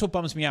like that's what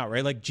bums me out,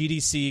 right? Like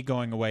GDC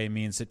going away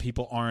means that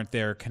people aren't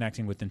there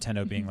connecting with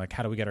Nintendo being like,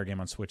 how do we get our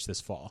game on Switch this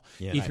fall?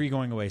 E3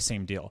 going away,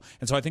 same deal.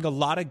 And so I think a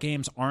lot of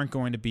games aren't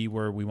going to be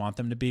where we want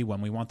them to be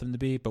when we want them to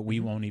be, but we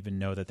won't even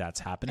know that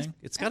that's happening.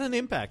 It's got an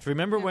impact.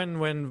 Remember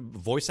when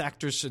voice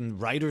actors and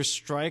writers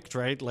striked,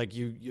 right? Like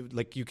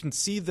you can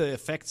see the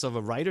effects of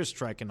a writer's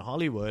strike in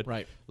Hollywood.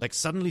 Right. Like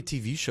suddenly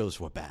TV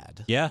shows were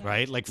bad. Yeah.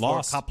 Right? Like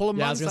Lost. for a couple of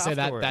Yeah, I was months going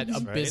to say afterwards, that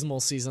right?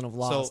 abysmal season of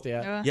Lost. So,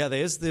 yeah.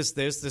 there's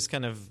this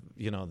kind of,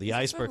 the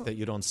iceberg that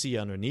you don't see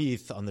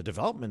underneath on the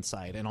development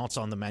side and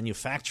also on the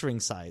manufacturing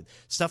side.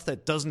 Stuff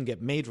that doesn't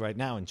get made right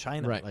now in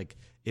China. Right. Like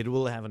it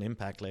will have an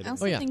impact later. I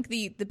also think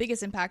the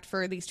biggest impact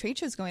for these trade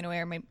shows going away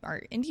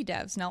are indie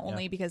devs, not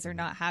only because they're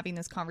not having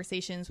those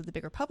conversations with the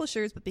bigger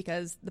publishers, but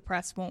because the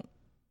press won't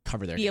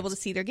Cover their be games. able to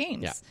see their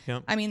games.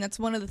 Yeah. I mean, that's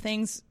one of the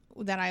things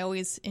that I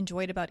always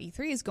enjoyed about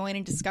E3 is going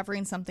and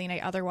discovering something I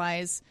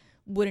otherwise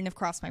wouldn't have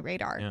crossed my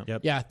radar.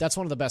 Yeah, that's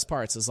one of the best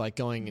parts is like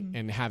going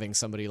and having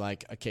somebody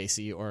like a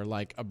Casey or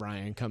like a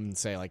Brian come and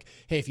say like,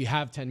 hey, if you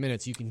have 10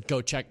 minutes, you can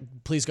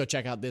please go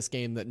check out this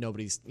game that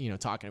nobody's,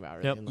 talking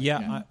about. Right?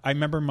 Like, I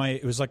remember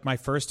it was like my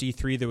first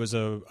E3, there was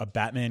a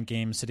Batman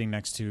game sitting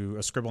next to a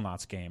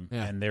Scribblenauts game.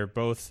 Yeah. And they're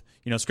both,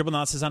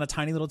 Scribblenauts is on a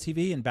tiny little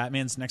TV and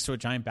Batman's next to a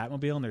giant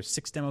Batmobile, and there's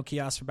 6 demo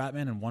kiosks for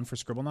Batman and 1 for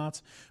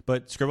Scribblenauts.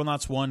 But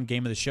Scribblenauts won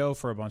Game of the Show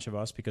for a bunch of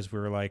us because we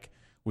were like,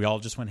 we all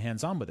just went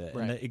hands-on with it.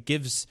 Right. And it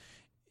gives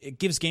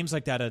games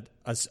like that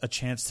a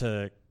chance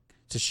to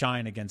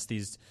shine against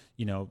these,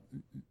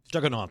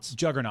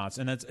 juggernauts.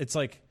 And it's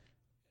like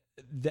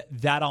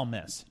that I'll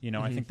miss.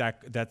 I think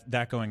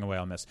that going away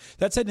I'll miss.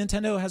 That said,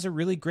 Nintendo has a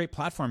really great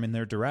platform in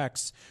their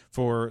directs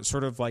for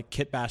sort of like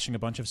kit bashing a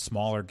bunch of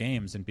smaller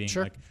games and being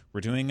like,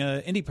 we're doing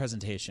an indie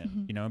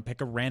presentation, and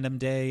pick a random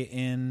day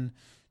in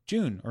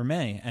June or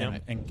May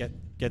and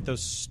get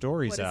those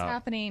stories out. What is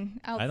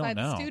happening I don't outside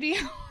know. the studio?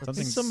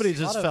 Somebody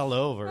just fell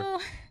over.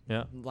 Oh.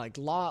 Yeah. like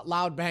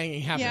loud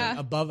banging happening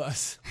above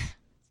us.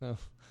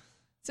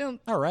 So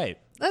all right.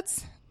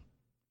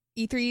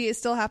 E3 is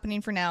still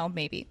happening for now,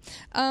 maybe.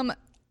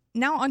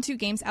 now on to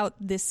games out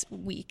this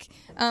week.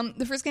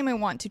 The first game I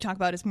want to talk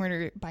about is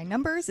Murder by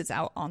Numbers. It's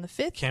out on the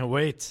 5th. Can't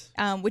wait.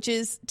 Which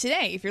is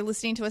today. If you're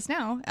listening to us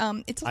now,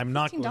 it's I'm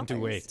not $15. going to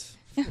wait.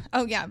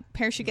 Oh yeah,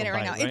 Pear should get it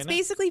right now. It's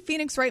basically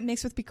Phoenix Wright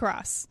mixed with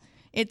Picross.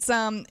 It's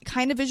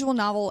kind of visual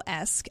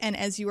novel-esque, and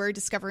as you are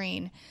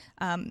discovering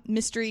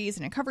mysteries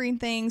and uncovering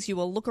things, you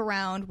will look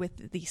around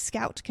with the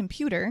Scout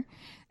computer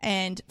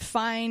and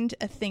find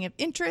a thing of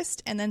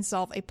interest and then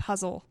solve a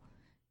puzzle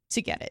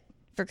to get it.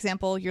 For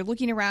example, you're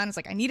looking around, it's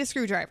like, I need a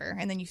screwdriver,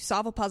 and then you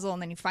solve a puzzle,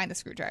 and then you find the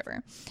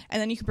screwdriver.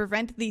 And then you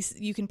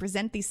can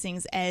present these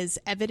things as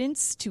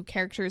evidence to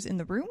characters in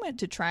the room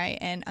to try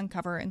and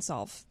uncover and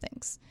solve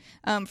things.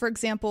 For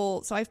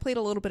example, so I've played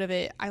a little bit of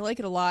it. I like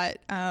it a lot.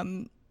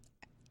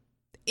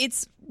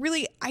 It's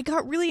really, I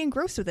got really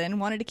engrossed with it and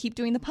wanted to keep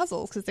doing the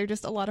puzzles because they're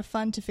just a lot of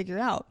fun to figure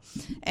out.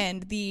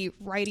 And the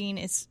writing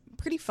is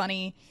pretty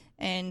funny,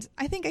 and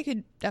I think I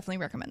could definitely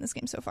recommend this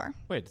game so far.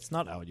 Wait, it's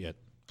not out yet.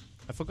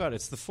 I forgot.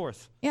 It's the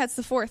 4th. Yeah, it's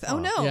the 4th. Oh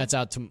no. Yeah, it's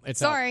out.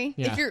 Sorry. Out.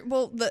 Yeah. If you're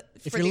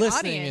if you're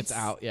listening, audience, it's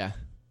out. Yeah.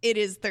 It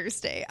is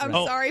Thursday. I'm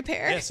sorry,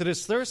 Pear. Yes, it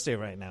is Thursday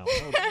right now.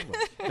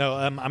 No,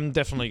 I'm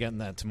definitely getting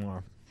that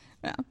tomorrow.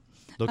 Yeah.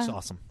 Looks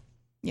awesome.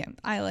 Yeah,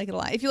 I like it a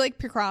lot. If you like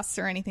Picross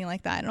or anything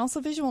like that, and also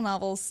visual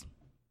novels,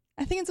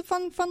 I think it's a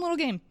fun little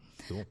game.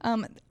 Cool.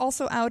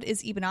 Also out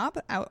is Ibanob,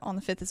 out on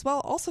the 5th as well,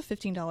 also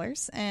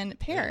 $15. And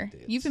Pear,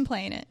 you've been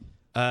playing it.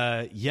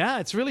 Yeah,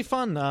 it's really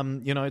fun.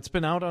 It's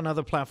been out on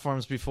other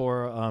platforms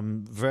before,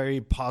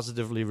 very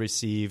positively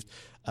received.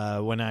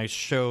 When I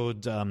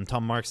showed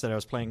Tom Marks that I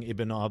was playing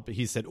Ibanob,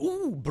 he said,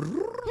 "Ooh,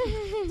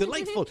 brrr,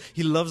 delightful."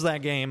 He loves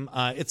that game.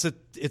 It's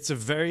a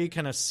very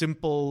kind of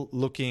simple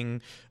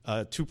looking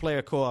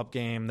 2-player co-op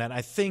game that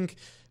I think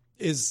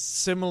is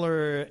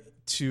similar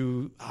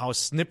to how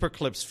Snipper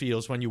Clips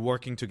feels when you're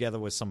working together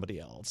with somebody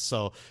else.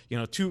 So,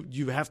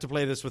 you have to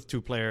play this with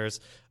 2 players.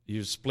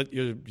 You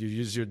you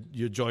use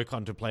your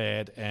Joy-Con to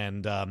play it,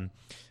 and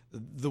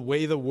the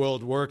way the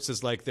world works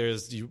is like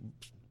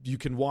you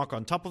can walk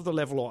on top of the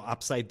level or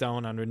upside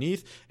down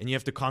underneath, and you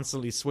have to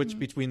constantly switch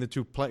between the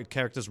 2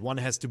 characters. One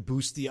has to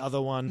boost the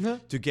other one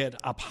to get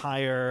up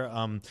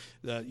higher.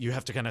 You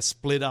have to kind of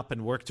split up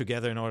and work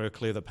together in order to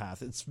clear the path.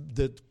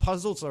 The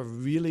puzzles are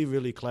really,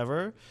 really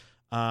clever.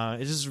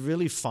 It is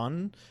really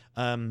fun.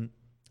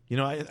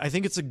 I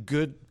think it's a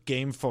good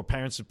game for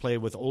parents to play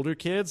with older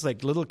kids.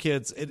 Like little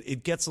kids,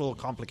 it gets a little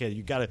complicated.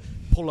 You got to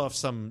pull off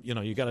some,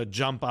 you got to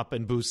jump up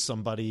and boost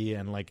somebody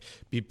and like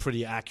be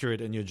pretty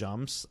accurate in your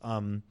jumps.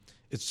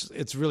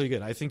 It's really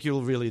good. I think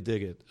you'll really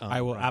dig it.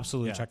 I will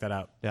absolutely check that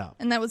out. Yeah.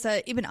 And that was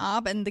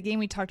Ibanob, and the game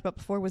we talked about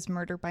before was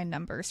Murder by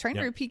Numbers. Trying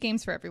to repeat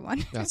games for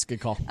everyone. That's a good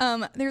call.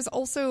 There's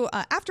also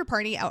After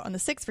Party out on the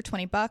 6th for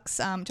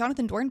 $20.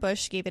 Jonathan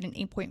Dornbush gave it an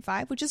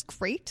 8.5, which is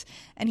great.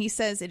 And he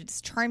says it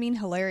is charming,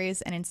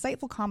 hilarious, and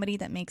insightful comedy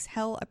that makes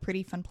hell a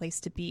pretty fun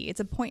place to be. It's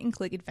a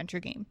point-and-click adventure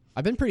game.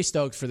 I've been pretty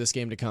stoked for this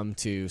game to come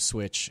to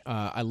Switch.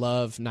 I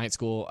love Night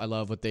School. I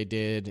love what they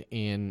did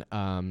in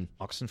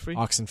Oxenfree.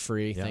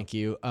 Oxenfree, thank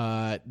you.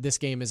 This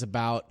game is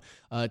about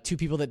 2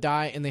 people that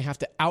die, and they have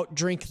to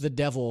outdrink the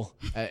devil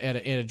at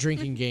a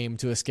drinking game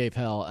to escape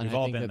hell. And We've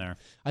all been there.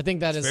 I think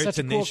that is such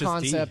a cool Tenacious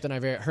concept, D. and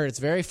I've heard it's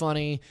very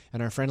funny.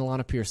 And our friend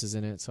Alana Pierce is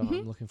in it, so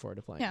I'm looking forward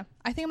to playing. Yeah,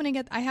 I think I'm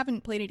gonna I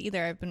haven't played it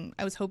either.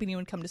 I was hoping you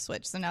would come to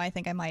Switch, so now I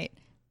think I might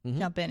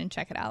jump in and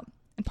check it out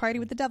and party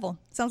with the devil.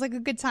 Sounds like a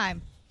good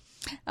time.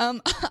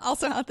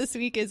 Also out this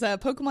week is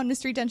Pokemon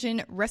Mystery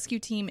Dungeon Rescue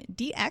Team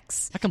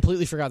DX. I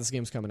completely forgot this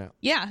game's coming out.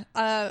 Yeah,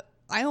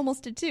 I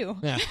almost did too.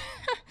 Yeah,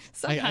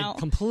 Somehow. I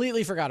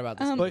completely forgot about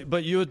this.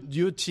 But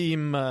your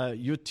team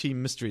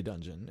Mystery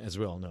Dungeon, as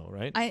we all know,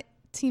 right?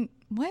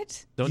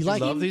 What? Don't you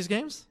like love him? these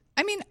games?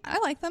 I mean, I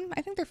like them.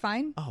 I think they're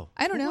fine. Oh,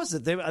 I don't who know. Was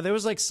it? There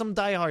was like some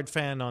diehard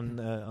fan on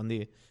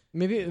the.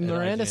 Maybe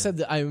Miranda IGN. said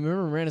that. I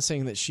remember Miranda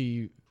saying that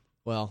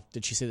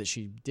did she say that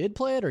she did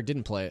play it or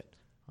didn't play it?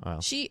 Wow.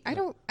 I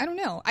don't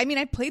know. I mean,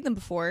 I played them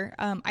before.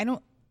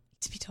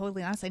 To be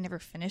totally honest, I never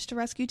finished a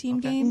Rescue Team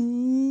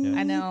game. Yeah.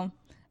 I know.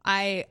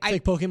 I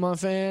Big Pokemon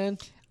fan.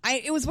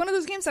 it was one of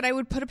those games that I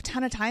would put a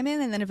ton of time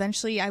in, and then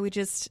eventually I would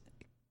just,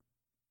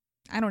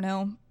 I don't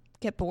know,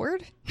 get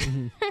bored.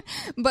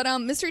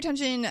 But Mystery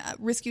Dungeon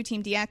Rescue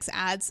Team DX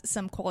adds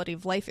some quality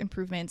of life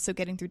improvements. So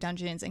getting through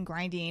dungeons and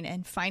grinding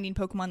and finding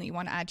Pokemon that you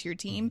want to add to your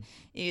team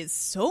is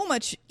so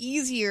much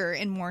easier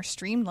and more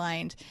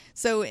streamlined.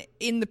 So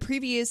in the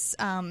previous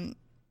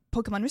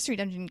Pokemon Mystery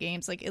Dungeon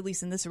games, like at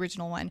least in this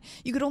original one,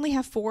 you could only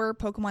have 4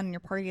 Pokemon in your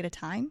party at a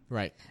time.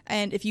 Right.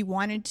 And if you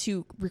wanted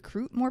to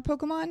recruit more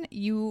Pokemon,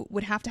 you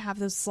would have to have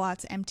those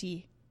slots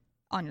empty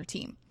on your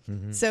team.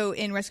 So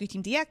in Rescue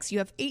Team DX, you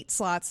have 8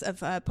 slots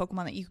of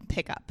Pokemon that you can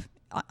pick up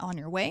on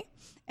your way.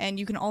 And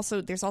you can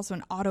there's also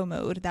an auto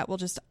mode that will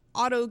just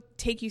auto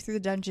take you through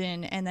the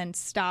dungeon and then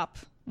stop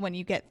when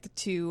you get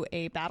to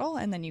a battle,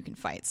 and then you can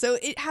fight. So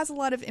it has a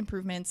lot of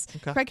improvements.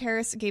 Okay. Craig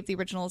Harris gave the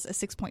originals a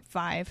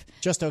 6.5.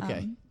 Just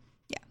okay.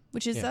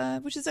 Which is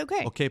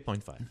okay. Okay,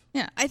 0.5.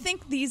 Yeah, I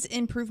think these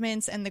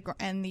improvements and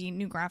the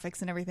new graphics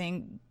and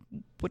everything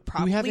would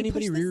probably. Do we have push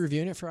anybody this.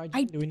 re-reviewing it for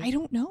IGN? I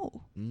don't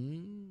know.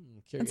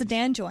 That's a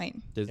Dan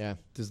joint. There's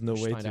no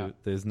Just way find to. out.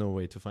 There's no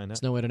way to find out.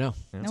 There's no way to know.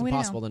 It's No way to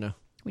impossible to know.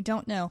 We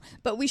don't know.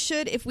 But we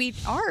should, if we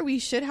are, we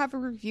should have a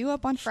review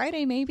up on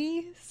Friday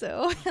maybe.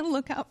 So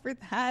look out for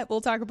that.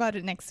 We'll talk about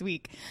it next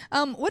week.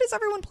 What is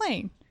everyone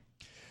playing?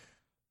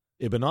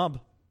 Ibanob.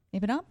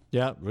 Ibanob?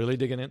 Yeah, really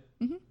digging it.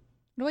 Mm-hmm.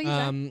 What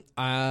about you,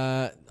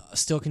 Zach?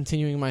 Still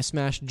continuing my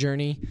Smash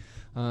journey.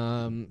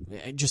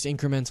 Just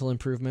incremental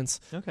improvements.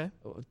 Okay.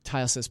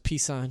 Tile says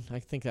peace sign. I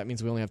think that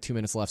means we only have 2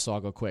 minutes left, so I'll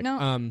go quick.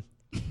 No.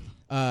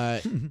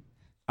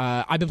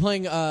 I've been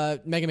playing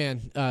Mega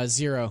Man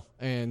 0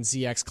 and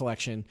ZX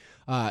Collection.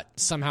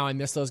 Somehow I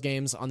missed those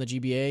games on the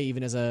GBA,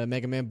 even as a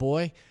Mega Man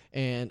boy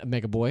and a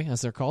Mega Boy,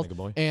 as they're called. Mega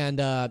Boy. And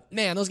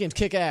man, those games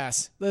kick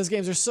ass. Those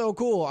games are so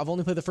cool. I've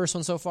only played the first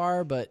one so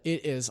far, but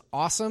it is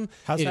awesome.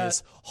 It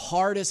is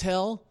hard as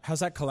hell. How's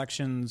that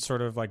collection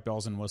sort of like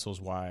bells and whistles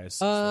wise?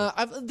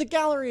 The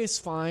gallery is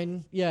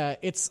fine. Yeah,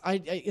 it's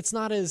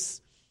not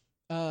as.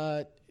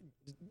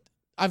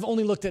 I've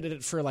only looked at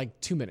it for like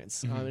 2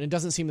 minutes, and it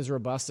doesn't seem as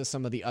robust as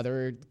some of the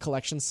other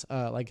collections,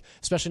 like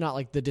especially not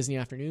like the Disney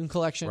Afternoon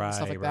collection and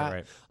stuff like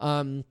that.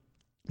 Right.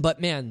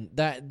 But man,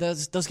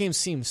 those games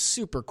seem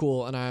super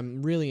cool, and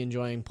I'm really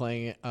enjoying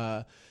playing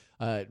it.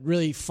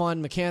 Really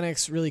fun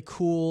mechanics, really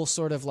cool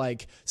sort of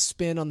like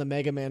spin on the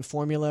Mega Man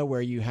formula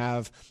where you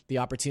have the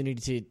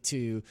opportunity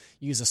to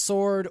use a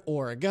sword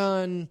or a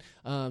gun,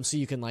 so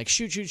you can like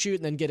shoot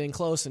and then get in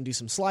close and do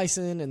some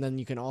slicing, and then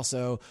you can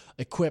also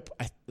equip,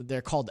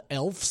 they're called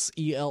elves,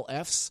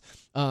 ELFs,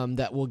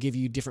 that will give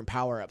you different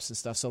power-ups and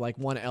stuff. So like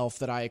one elf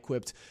that I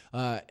equipped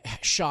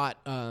shot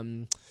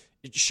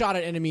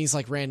at enemies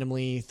like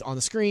randomly on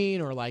the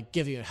screen, or like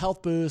give you a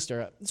health boost,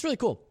 or it's really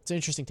cool. It's an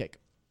interesting take.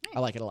 I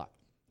like it a lot.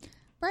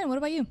 Brian, what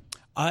about you?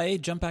 I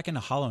jumped back into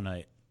Hollow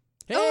Knight.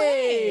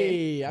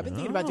 Hey, I've been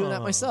thinking about doing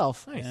that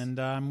myself. And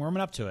I'm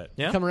warming up to it.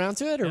 Yeah. Come around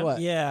to it, or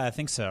what? Yeah, I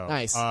think so.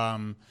 Nice.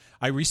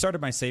 I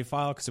restarted my save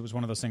file because it was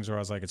one of those things where I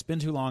was like, it's been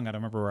too long. I don't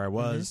remember where I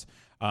was.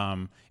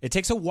 It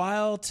takes a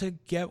while to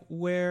get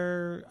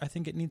where I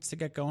think it needs to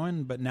get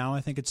going, but now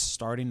I think it's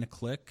starting to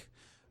click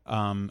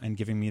and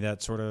giving me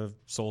that sort of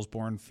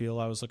Soulsborne feel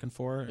I was looking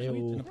for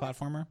in a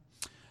platformer.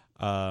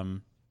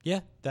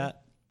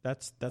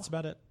 That's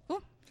about it.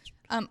 Cool.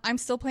 I'm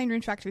still playing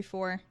Rune Factory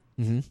 4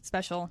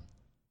 Special,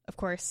 of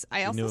course.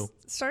 I also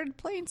started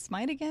playing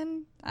Smite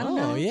again. I don't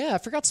know. Oh, yeah. I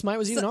forgot Smite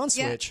was even on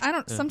Switch. I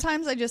don't.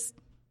 Sometimes I just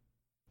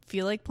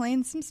feel like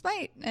playing some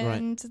Smite,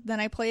 and then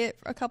I play it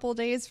for a couple of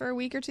days for a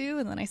week or two,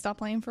 and then I stop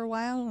playing for a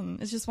while.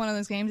 And it's just one of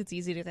those games. It's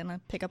easy to kind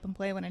of pick up and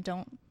play when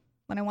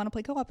I want to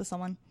play co-op with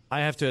someone.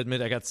 I have to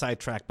admit, I got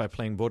sidetracked by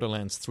playing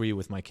Borderlands 3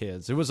 with my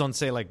kids. It was on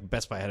sale, like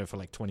Best Buy had it for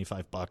like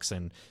 $25,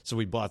 and so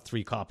we bought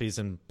 3 copies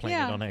and playing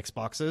it on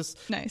Xboxes.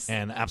 Nice.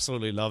 And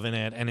absolutely loving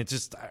it. And it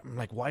just, I'm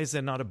like, why is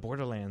there not a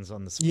Borderlands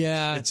on the Switch?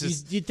 Yeah, it's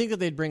just, you'd think that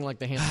they'd bring like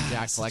the Handsome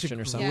Jack collection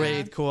or something.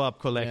 great co-op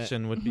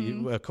collection would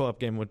be a co-op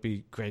game would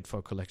be great for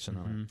a collection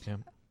on it. Yeah.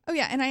 Oh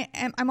yeah,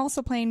 and I'm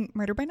also playing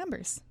Murder by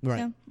Numbers. Right.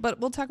 So, but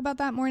we'll talk about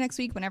that more next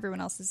week when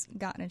everyone else has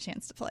gotten a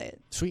chance to play it.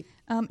 Sweet.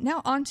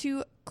 Now on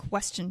to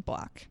question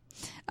block.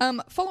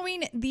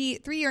 Following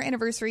the 3-year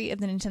anniversary of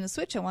the Nintendo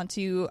Switch, I want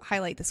to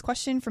highlight this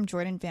question from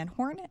Jordan Van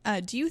Horn.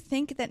 Do you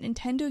think that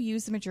Nintendo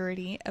used the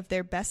majority of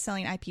their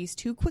best-selling IPs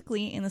too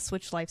quickly in the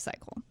Switch life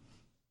cycle?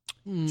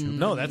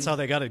 No, that's how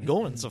they got it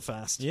going so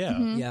fast.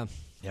 Yeah.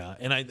 Yeah.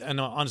 And I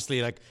know,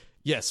 honestly, like,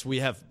 yes, we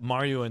have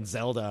Mario and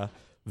Zelda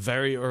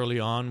very early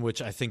on,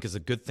 which I think is a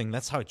good thing.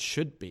 That's how it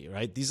should be,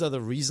 right? These are the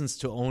reasons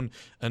to own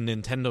a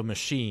Nintendo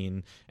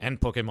machine,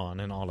 and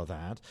Pokemon and all of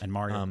that. And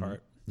Mario Kart.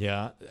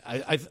 Yeah,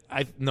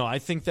 I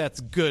think that's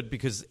good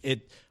because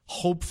it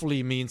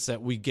hopefully means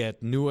that we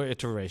get newer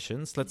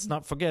iterations. Let's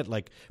not forget,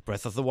 like,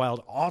 Breath of the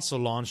Wild also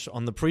launched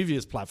on the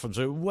previous platform,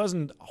 so it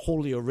wasn't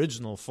wholly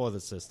original for the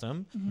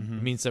system.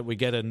 It means that we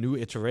get a new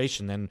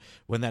iteration, and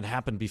when that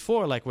happened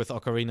before, like with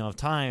Ocarina of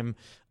Time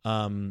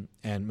and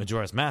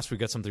Majora's Mask, we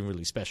got something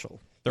really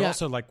special. They're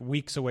also like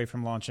weeks away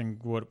from launching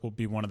what will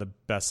be one of the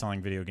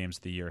best-selling video games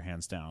of the year,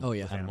 hands down. Oh,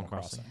 yeah. Animal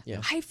Crossing.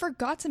 Yeah. I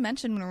forgot to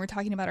mention when we were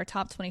talking about our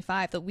top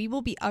 25 that we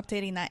will be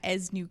updating that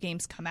as new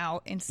games come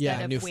out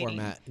instead of new waiting.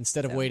 format.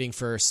 Instead of waiting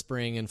for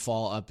spring and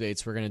fall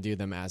updates, we're going to do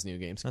them as new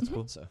games. That's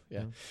cool. So,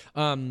 yeah.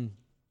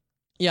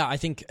 I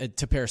think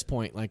to Pear's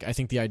point, like, I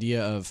think the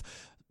idea of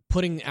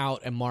putting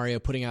out a Mario,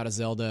 putting out a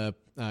Zelda,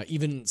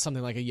 even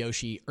something like a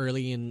Yoshi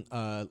early in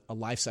a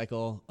life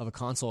cycle of a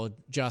console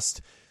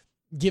just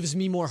gives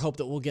me more hope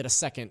that we'll get a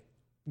second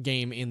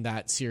game in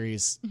that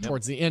series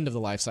towards the end of the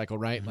life cycle,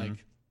 right?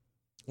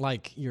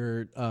 Like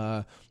your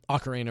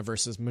Ocarina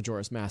versus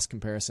Majora's Mask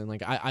comparison.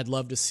 Like, I'd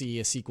love to see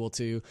a sequel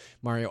to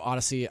Mario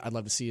Odyssey. I'd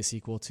love to see a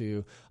sequel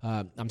to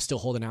I'm still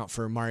holding out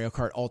for Mario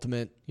Kart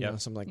Ultimate, you know,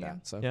 something like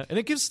that. So yeah, and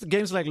it gives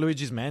games like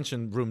Luigi's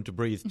Mansion room to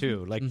breathe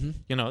too. Like,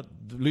 you know,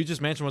 Luigi's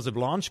Mansion was a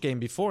launch game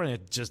before, and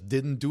it just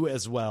didn't do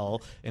as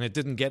well, and it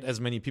didn't get as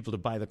many people to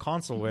buy the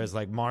console, whereas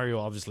like Mario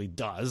obviously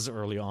does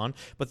early on.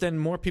 But then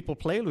more people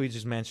play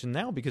Luigi's Mansion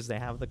now because they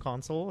have the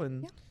console,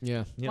 and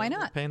yeah. Why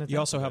not? You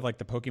also have like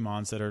the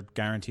Pokemons that are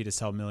guaranteed to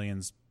sell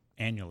millions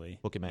annually.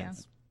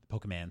 Pokemans.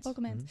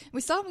 Pokemans.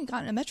 We still haven't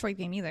gotten a Metroid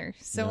game either.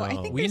 So I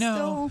No. think We there's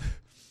know. still...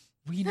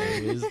 We know.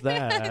 Is I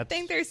that?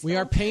 think there's We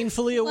still are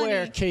painfully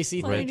aware, plenty-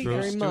 Casey. plenty Thank to you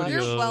go. very much.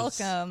 You're Studios.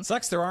 welcome.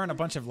 Sucks there aren't a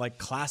bunch of like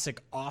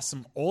classic,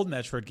 awesome old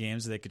Metroid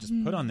games that they could just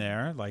put on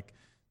there, like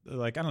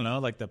I don't know,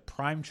 like the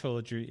Prime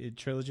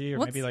trilogy, or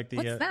maybe like the.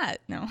 What's that?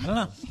 No. I don't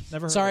know.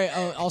 Never. Heard Sorry.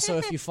 of it. Also,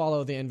 if you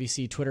follow the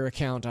NVC Twitter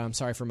account, I'm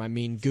sorry for my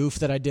mean goof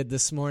that I did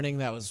this morning.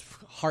 That was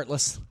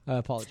heartless. I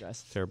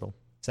apologize. Terrible.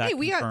 Zach Hey,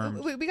 we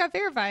confirmed. got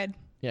verified.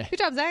 Yeah. Good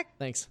job, Zach.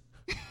 Thanks.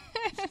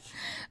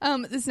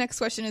 This next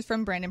question is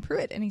from Brandon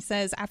Pruitt, and he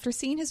says, after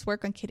seeing his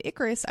work on Kid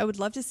Icarus, I would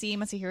love to see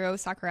Masahiro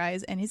Sakurai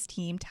and his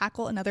team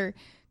tackle another,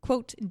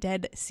 quote,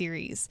 dead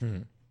series.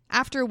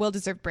 After a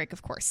well-deserved break,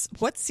 of course.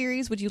 What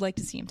series would you like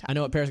to see him I tackle?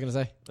 know what Pear's going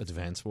to say.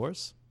 Advance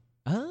Wars.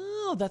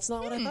 Oh, that's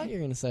not what I thought you were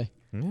going to say.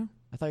 Yeah.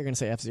 I thought you were going to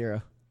say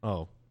F-Zero.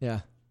 Oh, Yeah.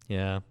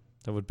 yeah.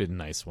 That would be a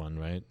nice one,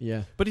 right?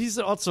 Yeah. But he's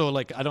also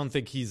like, I don't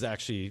think he's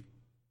actually.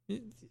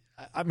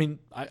 I mean,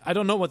 I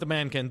don't know what the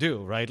man can do,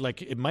 right?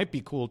 Like, it might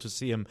be cool to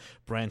see him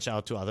branch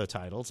out to other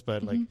titles,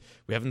 but like,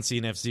 we haven't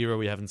seen F-Zero,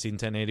 we haven't seen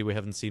 1080, we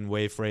haven't seen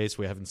Wave Race,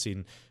 we haven't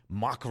seen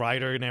Mach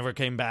Rider never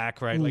came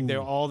back, right? Like, there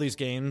are all these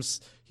games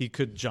he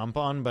could jump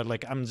on, but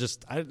like,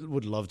 I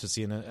would love to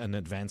see an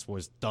Advance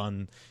Wars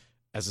done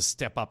as a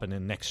step up in a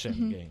next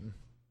gen game.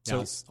 So I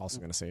was also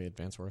going to say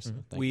Advance Wars. So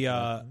thank We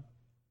you.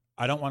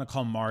 I don't want to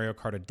call Mario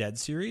Kart a dead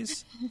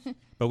series,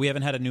 but we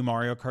haven't had a new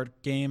Mario Kart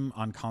game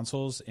on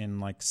consoles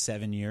in like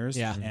 7 years.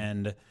 Yeah.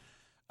 And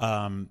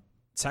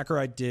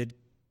Sakurai did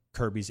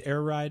Kirby's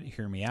Air Ride.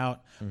 Hear me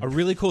out. A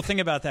really cool thing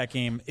about that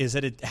game is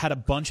that it had a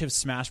bunch of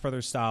Smash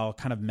Brothers style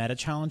kind of meta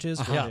challenges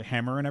with Yeah. the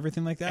hammer and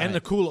everything like that. And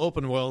the cool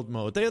open world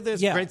mode.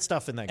 There's Yeah. great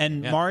stuff in that And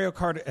game. Yeah. Mario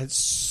Kart has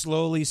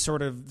slowly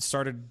sort of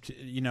started,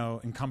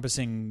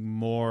 encompassing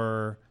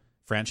more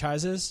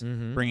franchises,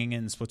 bringing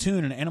in Splatoon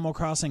and Animal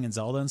Crossing and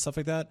Zelda and stuff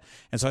like that.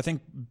 And so I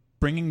think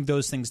bringing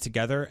those things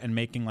together and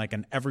making like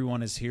an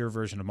everyone is here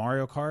version of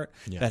Mario Kart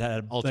that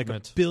had like a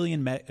Ultimate.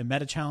 billion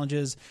meta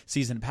challenges,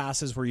 season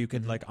passes where you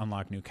could like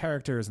unlock new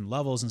characters and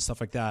levels and stuff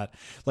like that.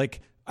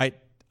 Like I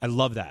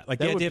love that. Like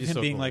That the would idea of be him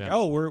so being cool, like, yeah.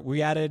 oh,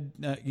 we added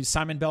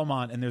Simon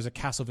Belmont and there's a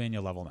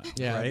Castlevania level now.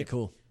 Yeah, that'd be right?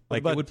 cool.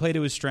 Like But- it would play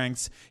to his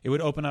strengths. It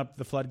would open up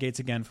the floodgates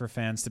again for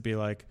fans to be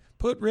like,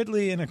 put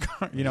Ridley in a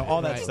car,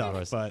 all that Right.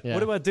 stuff. But Yeah.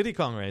 What about Diddy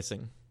Kong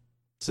Racing?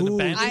 It's an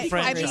abandoned I mean,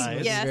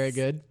 franchise. yes. Very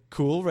good.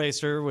 Cool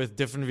racer with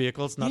different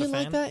vehicles. Not You a didn't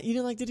fan. like that? You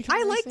didn't like Diddy Kong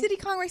I like Racing? Diddy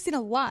Kong Racing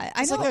a lot.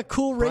 I It's know. like a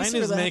cool Brian racer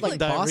is that making like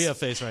boss. diarrhea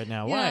face right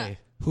now. Yeah. Why?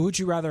 who would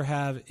you rather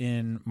have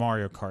in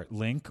Mario Kart,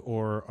 Link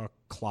or a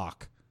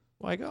clock?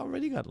 Well, I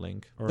already got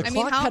Link. Or The I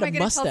mean, clock how had am I a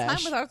going to tell time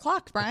mustache. without a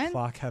clock, Brian?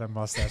 Clock had a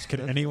mustache. Could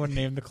anyone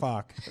name the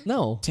clock?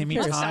 No. Timmy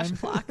Mustache Time?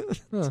 clock.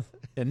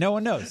 Yeah, no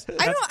one knows.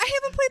 I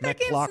haven't played that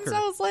game McClocker. since I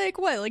was like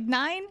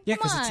 9? Yeah,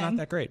 Come because it's not on.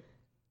 that great.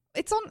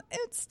 It's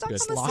stuck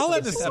Good. on the I'll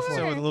have this floor.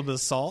 episode with a little bit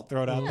of salt.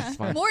 Throw it out.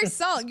 Yeah. More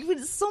salt. You put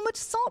so much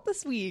salt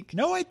this week.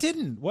 No, I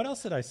didn't. What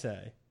else did I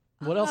say?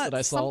 What else did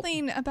I salt?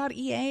 Something about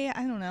EA.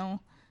 I don't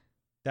know.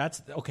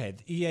 That's okay.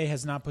 EA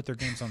has not put their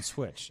games on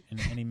Switch in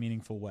any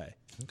meaningful way.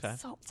 Okay.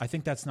 Salt. I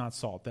think that's not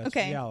salt. That's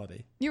Okay.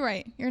 reality. You're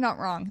right. You're not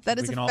wrong. That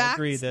is We can a all fact.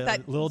 agree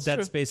that little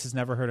Dead Space has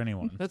never hurt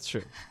anyone. That's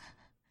true.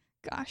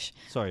 Gosh,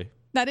 Sorry.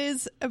 that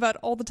is about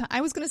all the time. I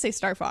was going to say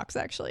Star Fox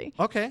actually,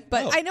 Okay.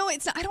 but Oh. I know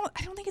it's. Not, I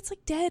don't think it's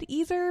like dead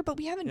either. But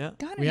we haven't Yeah.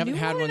 gotten. We a haven't new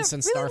had one in one a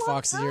since really Star long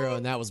Fox Zero, time.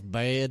 and that was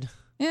bad.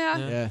 Yeah.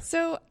 Yeah.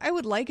 So I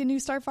would like a new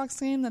Star Fox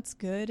game that's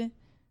good.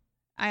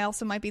 I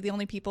also might be the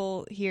only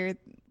people here,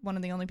 one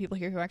of the only people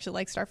here who actually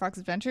like Star Fox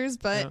Adventures.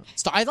 But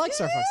I like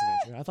Star Fox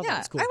Adventure. I thought that yeah,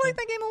 was cool. I like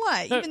that game a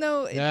lot. Even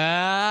though, Brian.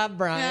 yeah,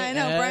 I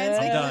know Brian's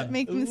done.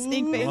 making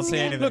mistake face. Don't say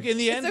again. anything. Look, in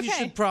the end, It's he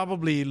okay. should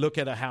probably look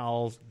at a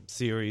HAL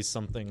series,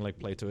 something like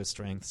play to his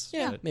strengths.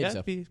 Yeah, But maybe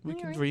so. we You're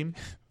can right. dream.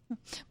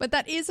 But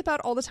that is about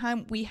all the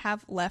time we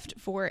have left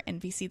for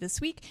NVC this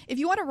week. If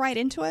you want to write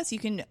into us, you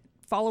can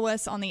follow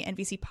us on the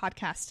NVC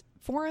podcast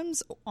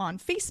forums on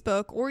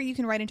Facebook, or you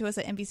can write into us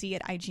at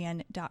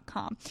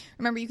nvc@ign.com.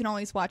 Remember, you can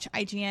always watch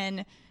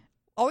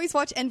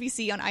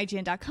NVC on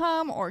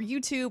IGN.com or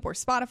YouTube or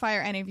Spotify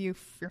or any of your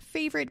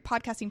favorite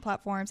podcasting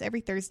platforms every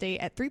Thursday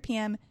at 3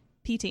 p.m.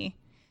 PT.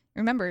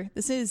 Remember,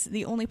 this is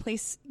the only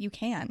place you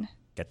can.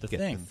 Get the Get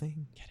thing. the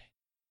thing.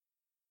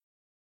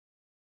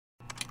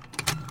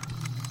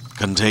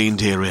 Contained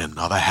herein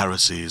are the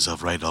heresies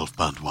of Radolf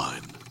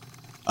Burntwine,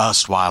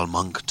 erstwhile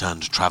monk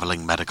turned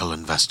traveling medical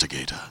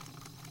investigator.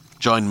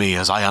 Join me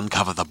as I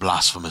uncover the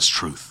blasphemous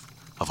truth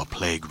of a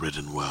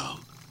plague-ridden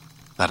world,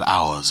 that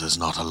ours is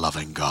not a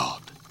loving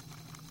God,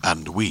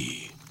 and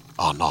we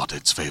are not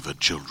its favored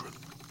children.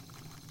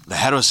 The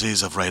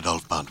heresies of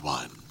Radolf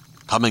Burntwine,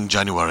 coming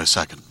January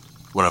 2nd,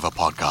 wherever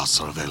podcasts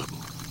are available.